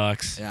 That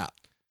sucks. Yeah.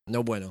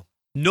 No bueno.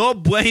 No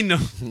bueno.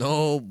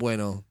 No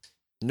bueno.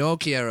 No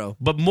quiero.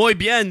 But muy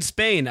bien,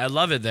 Spain. I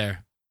love it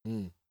there.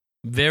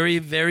 Very,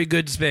 very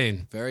good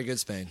Spain. Very good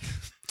Spain.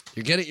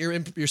 You're getting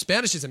your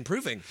Spanish is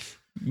improving.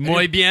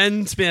 Muy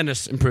bien,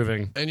 Spanish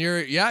improving. And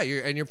your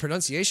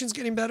pronunciation's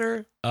getting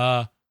better.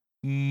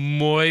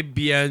 Muy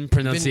bien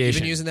pronunciation.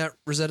 You've been using that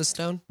Rosetta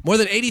Stone? More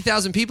than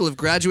 80,000 people have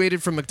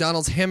graduated from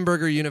McDonald's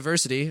Hungburger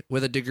University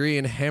with a degree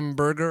in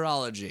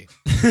hamburgerology.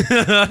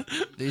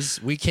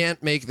 We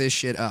can't make this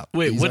shit up.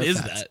 Wait, These what are is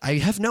facts. that? I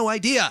have no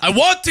idea. I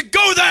want to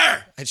go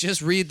there! I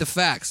just read the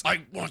facts.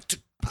 I want to.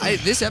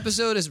 This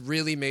episode has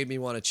really made me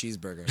want a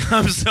cheeseburger.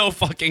 I'm so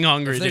fucking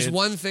hungry, If there's dude.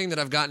 one thing that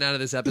I've gotten out of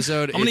this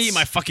episode, I'm gonna it's eat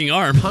my fucking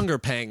arm. hunger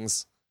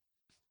pangs.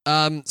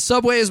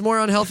 Subway is more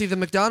unhealthy than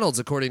McDonald's,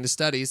 according to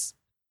studies.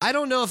 I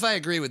don't know if I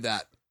agree with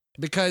that.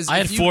 Because I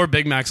had 4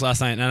 Big Macs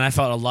last night, and I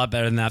felt a lot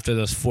better than after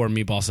those 4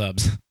 meatball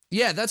subs.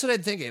 Yeah, that's what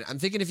I'm thinking. I'm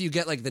thinking if you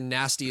get like the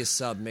nastiest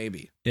sub,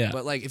 maybe. Yeah.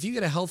 But like if you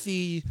get a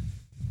healthy,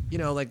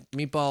 like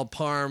meatball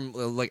parm,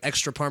 like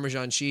extra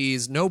Parmesan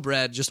cheese, no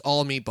bread, just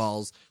all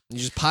meatballs, and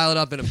you just pile it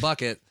up in a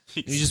bucket,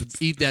 and you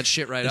just eat that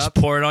shit right Just up.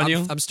 pour it on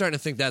you? I'm starting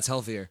to think that's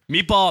healthier.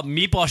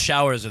 Meatball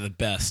showers are the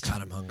best.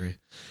 God, I'm hungry.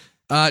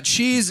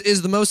 Cheese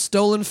is the most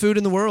stolen food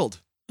in the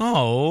world.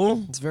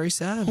 Oh. It's very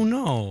sad. Oh,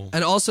 no.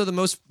 And also the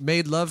most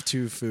made love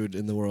to food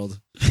in the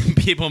world.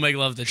 People make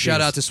love to cheese.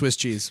 Shout out to Swiss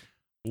cheese.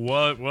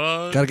 What?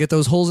 Got to get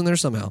those holes in there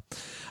somehow.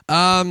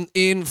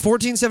 In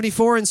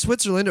 1474 in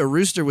Switzerland, a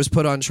rooster was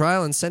put on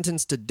trial and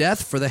sentenced to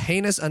death for the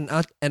heinous and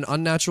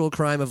unnatural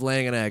crime of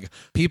laying an egg.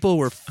 People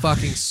were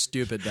fucking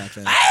stupid back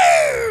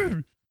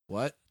then.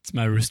 What? It's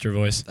my rooster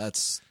voice.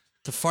 That's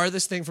the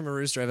farthest thing from a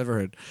rooster I've ever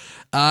heard.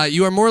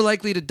 You are more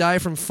likely to die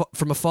from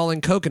a falling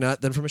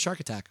coconut than from a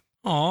shark attack.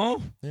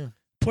 Oh. Yeah.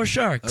 Poor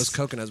sharks. Those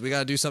coconuts. We got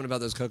to do something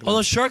about those coconuts. All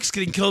those sharks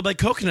getting killed by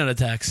coconut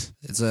attacks.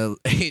 It's a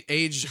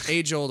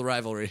age-old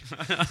rivalry.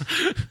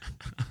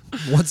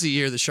 Once a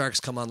year, the sharks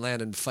come on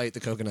land and fight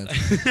the coconuts.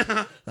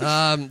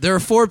 There are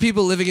 4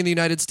 people living in the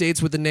United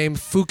States with the name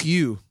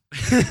Fouquier.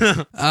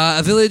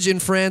 A village in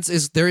France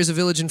there is a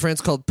village in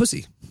France called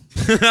Pussy.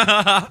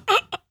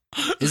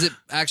 Is it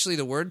actually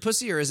the word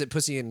pussy, or is it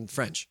pussy in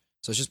French?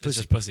 So it's just pussy. It's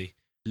just pussy.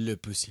 Le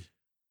pussy.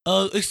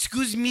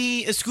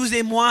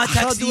 Excusez-moi,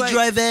 taxi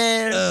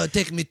driver.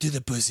 Take me to the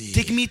pussy.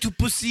 Take me to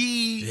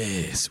pussy.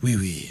 Yes, oui,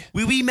 oui.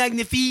 Oui, oui,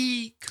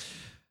 magnifique.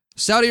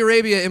 Saudi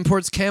Arabia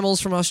imports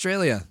camels from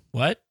Australia.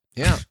 What?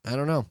 Yeah, I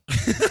don't know.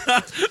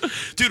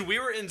 Dude, we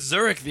were in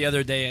Zurich the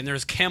other day, and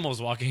there's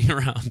camels walking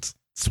around.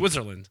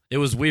 Switzerland. It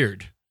was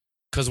weird.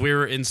 Because we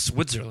were in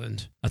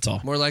Switzerland. That's all.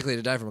 More likely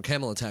to die from a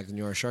camel attack than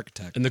you are a shark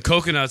attack. And the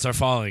coconuts are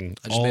falling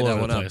all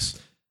over the place.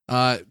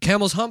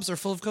 Camels' humps are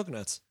full of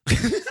coconuts.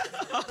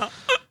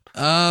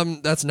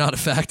 That's not a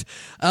fact.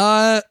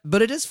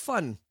 But it is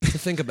fun to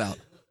think about.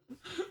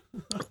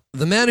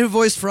 The man who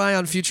voiced Fry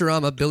on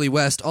Futurama, Billy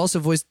West, also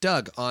voiced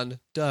Doug on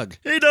Doug.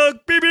 Hey, Doug.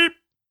 Beep, beep.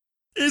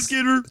 Hey,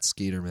 Skeeter. It's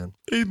Skeeter, man.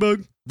 Hey,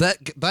 Bug.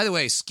 That, by the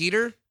way,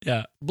 Skeeter,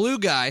 Yeah. blue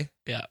guy.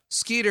 Yeah.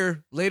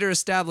 Skeeter, later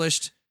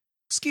established,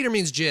 Skeeter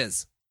means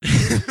jizz.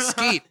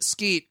 Skeet,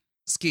 skeet,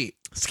 skeet.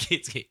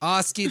 Skeet, skeet.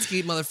 Aw, skeet,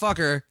 skeet,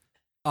 motherfucker.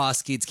 Aw,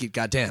 skeet, skeet,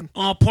 goddamn.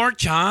 Oh, pork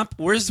chop.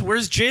 Where's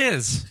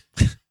Jizz?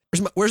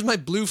 Where's my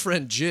blue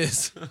friend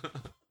Jizz?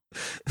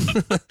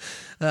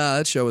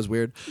 That show was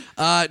weird.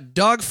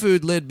 Dog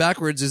food lid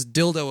backwards is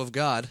dildo of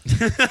God.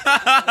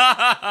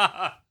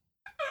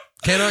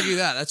 Can't argue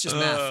that. That's just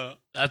math.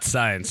 That's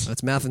science.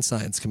 That's math and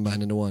science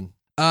combined into one.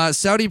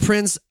 Saudi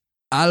Prince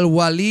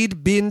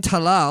Al-Walid bin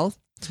Talal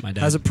It's my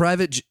dad. has a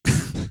private...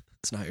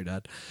 It's not your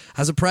dad.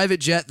 Has a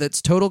private jet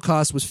that's total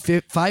cost was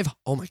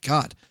oh my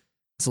God.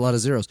 That's a lot of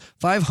zeros.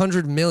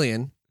 500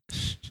 million.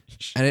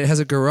 And it has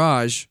a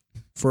garage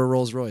for a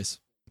Rolls Royce.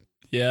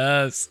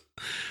 Yes.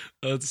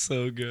 That's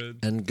so good.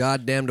 And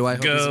goddamn do I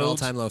hope he's an Gold.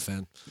 all-time low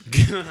fan.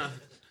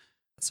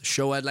 That's a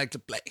show I'd like to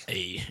play.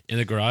 Hey, in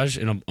a garage?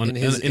 In a In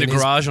his-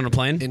 garage on a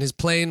plane? In his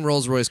plain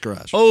Rolls Royce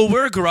garage. Oh,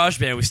 we're a garage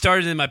band. We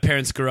started in my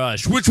parents'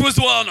 garage, which was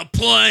on a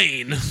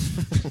plane.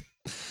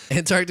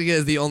 Antarctica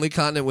is the only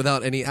continent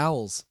without any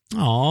owls.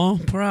 Aw,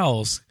 poor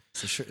owls.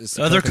 It's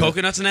Are there coconut.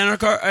 coconuts in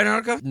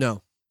Antarctica?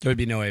 No. There would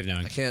be no way of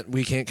knowing.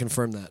 We can't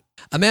confirm that.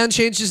 A man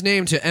changed his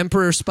name to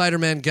Emperor,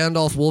 Spider-Man,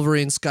 Gandalf,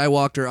 Wolverine,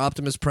 Skywalker,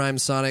 Optimus Prime,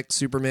 Sonic,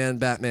 Superman,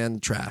 Batman,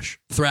 Thrash.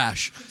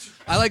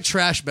 I like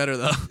Trash better,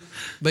 though.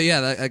 But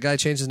yeah, that guy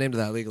changed his name to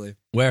that legally.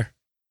 Where?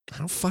 I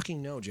don't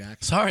fucking know,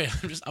 Jack. Sorry,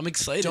 I'm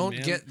excited. I don't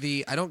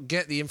man.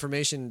 get the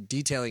information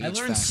detailing each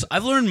fact.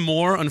 I've learned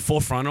more on Full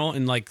Frontal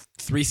in like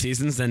 3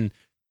 seasons than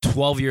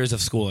 12 years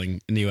of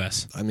schooling in the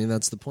U.S. I mean,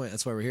 that's the point.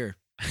 That's why we're here.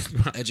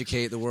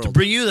 Educate the world. To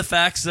bring you the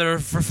facts that are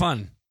for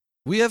fun.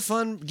 We have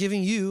fun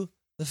giving you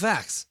the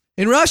facts.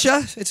 In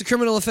Russia, it's a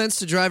criminal offense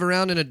to drive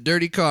around in a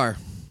dirty car.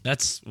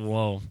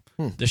 Whoa.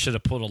 This should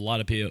have pulled a lot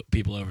of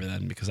people over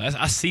then because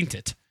I seen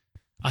it.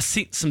 I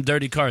seen some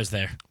dirty cars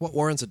there. What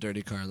warrants a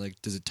dirty car?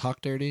 Like, does it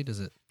talk dirty? Does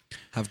it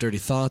have dirty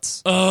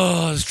thoughts?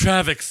 Oh, this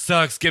traffic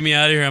sucks. Get me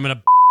out of here. I'm going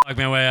to fuck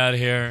my way out of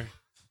here.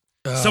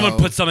 Oh. Someone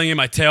put something in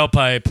my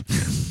tailpipe.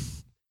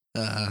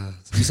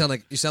 You sound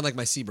like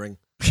my Sebring.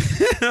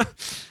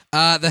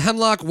 The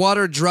hemlock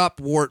water drop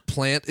wort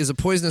plant is a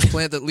poisonous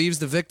plant that leaves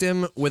the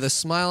victim with a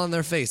smile on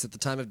their face at the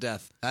time of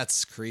death.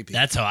 That's creepy.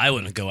 That's how I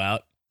wouldn't go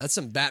out. That's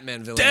some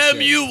Batman villain Damn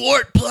shit. you,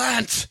 wart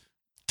plant!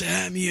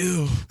 Damn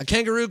you. A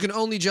kangaroo can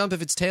only jump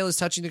if its tail is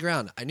touching the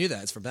ground. I knew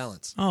that. It's for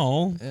balance.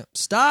 Oh. Yeah.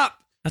 Stop!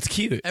 That's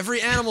cute.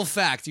 Every animal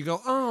fact, you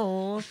go,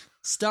 oh,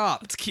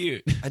 stop. That's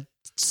cute.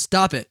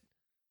 Stop it.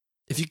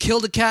 If you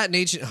killed a cat in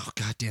ancient... Oh,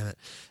 God damn it.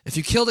 If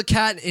you killed a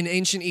cat in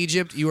ancient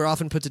Egypt, you were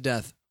often put to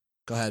death.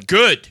 Go ahead.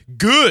 Good.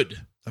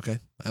 Okay.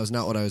 That was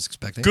not what I was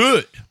expecting.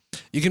 Good.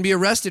 You can be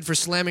arrested for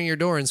slamming your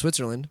door in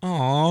Switzerland.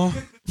 Aw.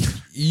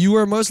 You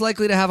are most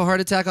likely to have a heart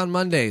attack on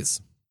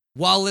Mondays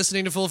while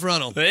listening to Full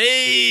Frontal.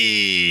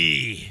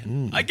 Hey!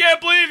 I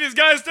can't believe these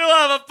guys still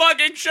have a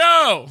fucking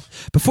show!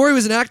 Before he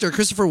was an actor,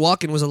 Christopher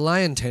Walken was a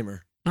lion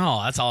tamer.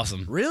 Oh, that's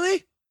awesome.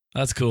 Really?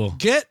 That's cool.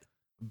 Get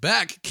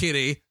back,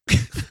 kitty.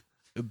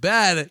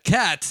 Bad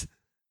cat.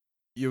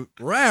 You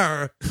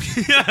rare.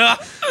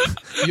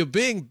 You're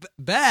being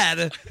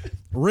bad.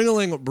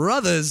 Ringling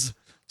brothers.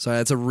 Sorry,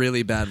 that's a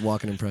really bad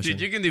Walken impression.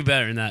 Dude, you can do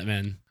better than that,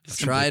 man. I've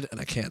tried and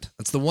I can't.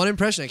 That's the one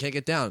impression I can't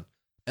get down.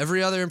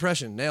 Every other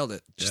impression, nailed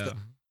it.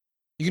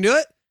 You can do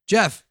it?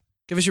 Jeff,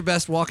 give us your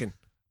best Walken.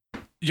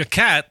 Your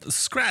cat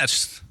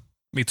scratched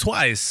me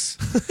twice.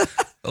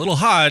 A little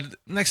hard.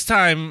 Next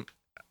time,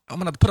 I'm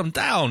going to put him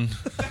down.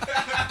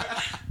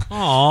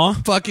 Aw.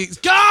 Fucking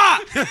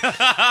God!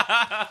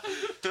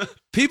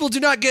 People do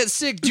not get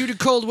sick due to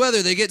cold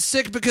weather. They get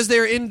sick because they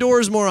are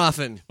indoors more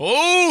often.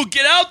 Oh,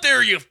 get out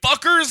there, you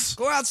fuckers!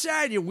 Go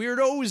outside, you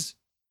weirdos.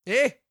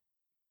 Eh?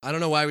 I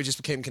don't know why we just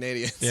became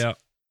Canadians. Yeah.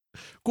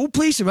 Go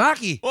play some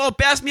hockey. Oh,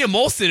 pass me a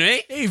Molson,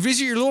 eh? Hey,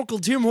 visit your local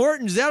Tim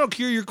Hortons. That'll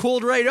cure your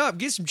cold right up.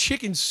 Get some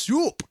chicken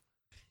soup.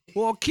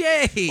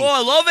 Okay. Oh,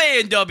 I love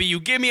A&W.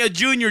 Give me a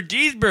Junior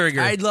Cheeseburger.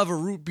 I'd love a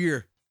root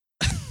beer.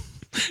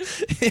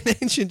 In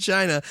ancient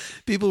China,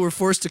 people were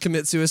forced to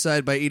commit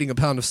suicide by eating a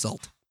pound of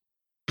salt.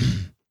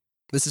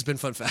 This has been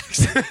Fun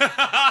Facts.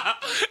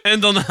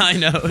 End on a high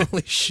note.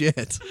 Holy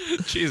shit.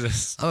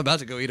 Jesus. I'm about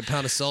to go eat a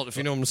pound of salt, if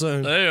you know what I'm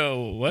saying.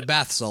 Hey, what?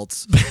 Bath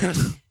salts.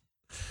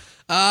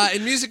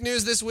 In music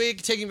news this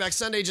week, Taking Back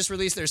Sunday just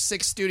released their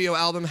 6th studio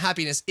album,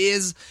 Happiness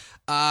Is.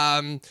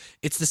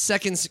 It's the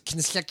 2nd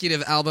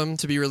consecutive album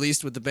to be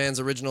released with the band's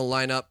original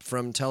lineup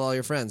from Tell All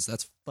Your Friends.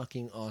 That's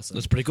fucking awesome.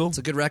 That's pretty cool. It's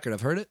a good record. I've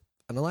heard it,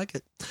 and I like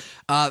it.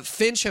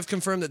 Finch have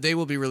confirmed that they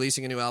will be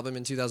releasing a new album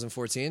in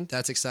 2014.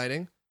 That's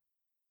exciting.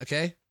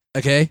 Okay.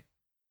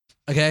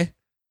 The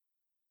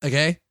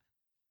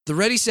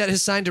Ready Set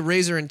has signed to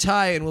Razor and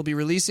Tie and will be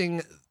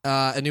releasing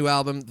a new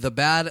album, The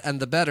Bad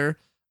and the Better,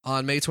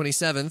 on May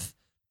 27th.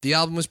 The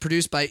album was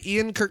produced by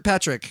Ian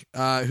Kirkpatrick,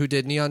 who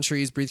did Neon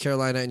Trees, Breathe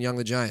Carolina, and Young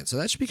the Giant. So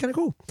that should be kind of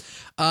cool.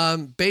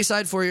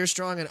 Bayside, 4 Years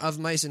Strong, and Of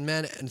Mice and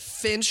Men, and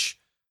Finch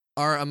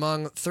are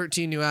among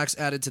 13 new acts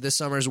added to this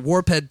summer's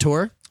Warped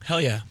Tour.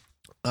 Hell yeah.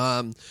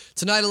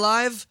 Tonight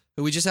Alive,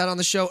 who we just had on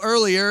the show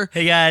earlier,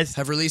 hey guys,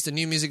 have released a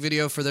new music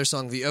video for their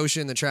song The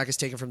Ocean. The track is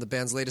taken from the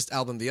band's latest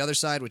album, The Other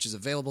Side, which is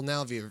available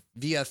now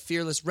via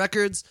Fearless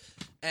Records.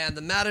 And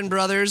the Madden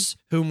Brothers,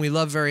 whom we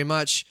love very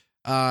much,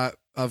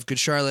 of Good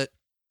Charlotte,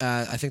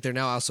 I think they're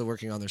now also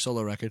working on their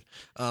solo record,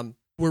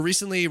 were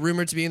recently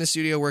rumored to be in the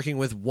studio working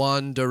with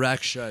One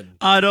Direction.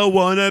 I don't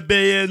want to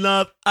be in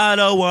love. I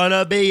don't want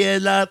to be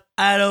in love.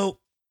 I don't.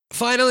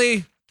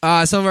 Finally,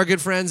 some of our good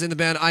friends in the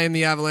band I Am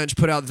the Avalanche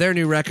put out their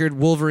new record,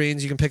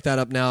 Wolverines. You can pick that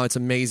up now. It's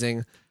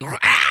amazing.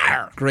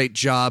 Great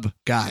job,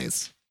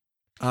 guys.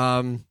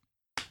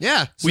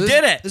 Yeah. So we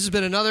did it. This has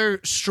been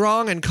another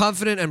strong and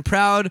confident and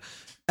proud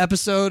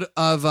episode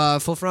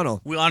of Full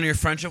Frontal. We honor your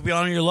friendship. We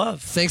honor your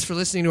love. Thanks for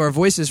listening to our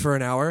voices for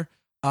an hour.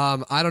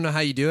 I don't know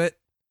how you do it,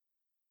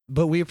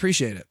 but we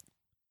appreciate it.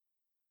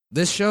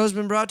 This show has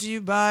been brought to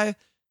you by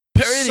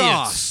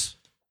Sauce.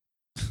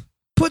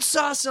 Put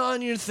sauce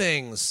on your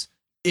things.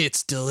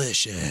 It's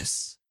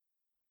delicious.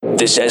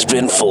 This has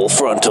been Full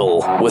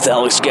Frontal with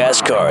Alex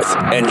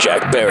Gaskarth and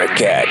Jack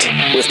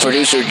Barrett-Cat, with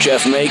producer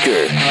Jeff Maker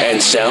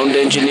and sound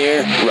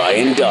engineer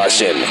Ryan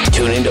Dawson.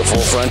 Tune into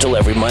Full Frontal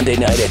every Monday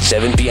night at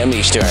 7 p.m.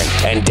 Eastern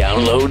and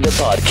download the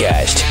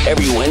podcast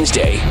every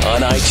Wednesday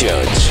on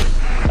iTunes.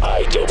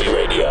 IW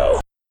Radio.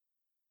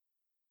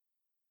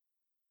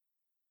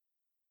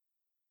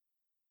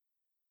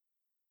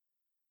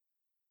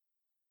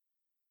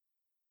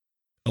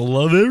 I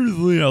love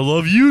everything. I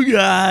love you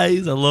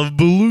guys. I love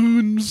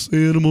balloons,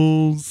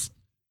 animals.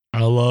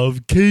 I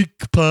love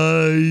cake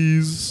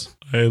pies.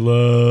 I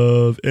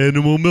love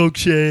animal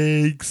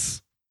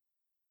milkshakes.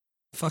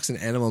 Fuck's an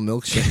animal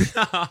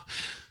milkshake?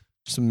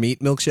 Some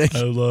meat milkshake?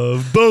 I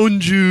love bone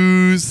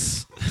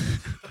juice.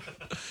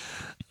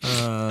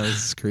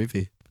 This is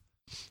creepy.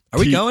 Are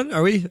we going?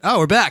 Are we? Oh,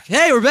 we're back.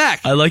 Hey, we're back.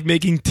 I like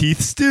making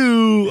teeth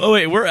stew. Oh,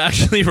 wait, we're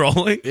actually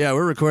rolling? Yeah,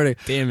 we're recording.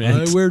 Damn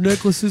it. I wear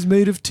necklaces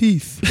made of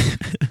teeth.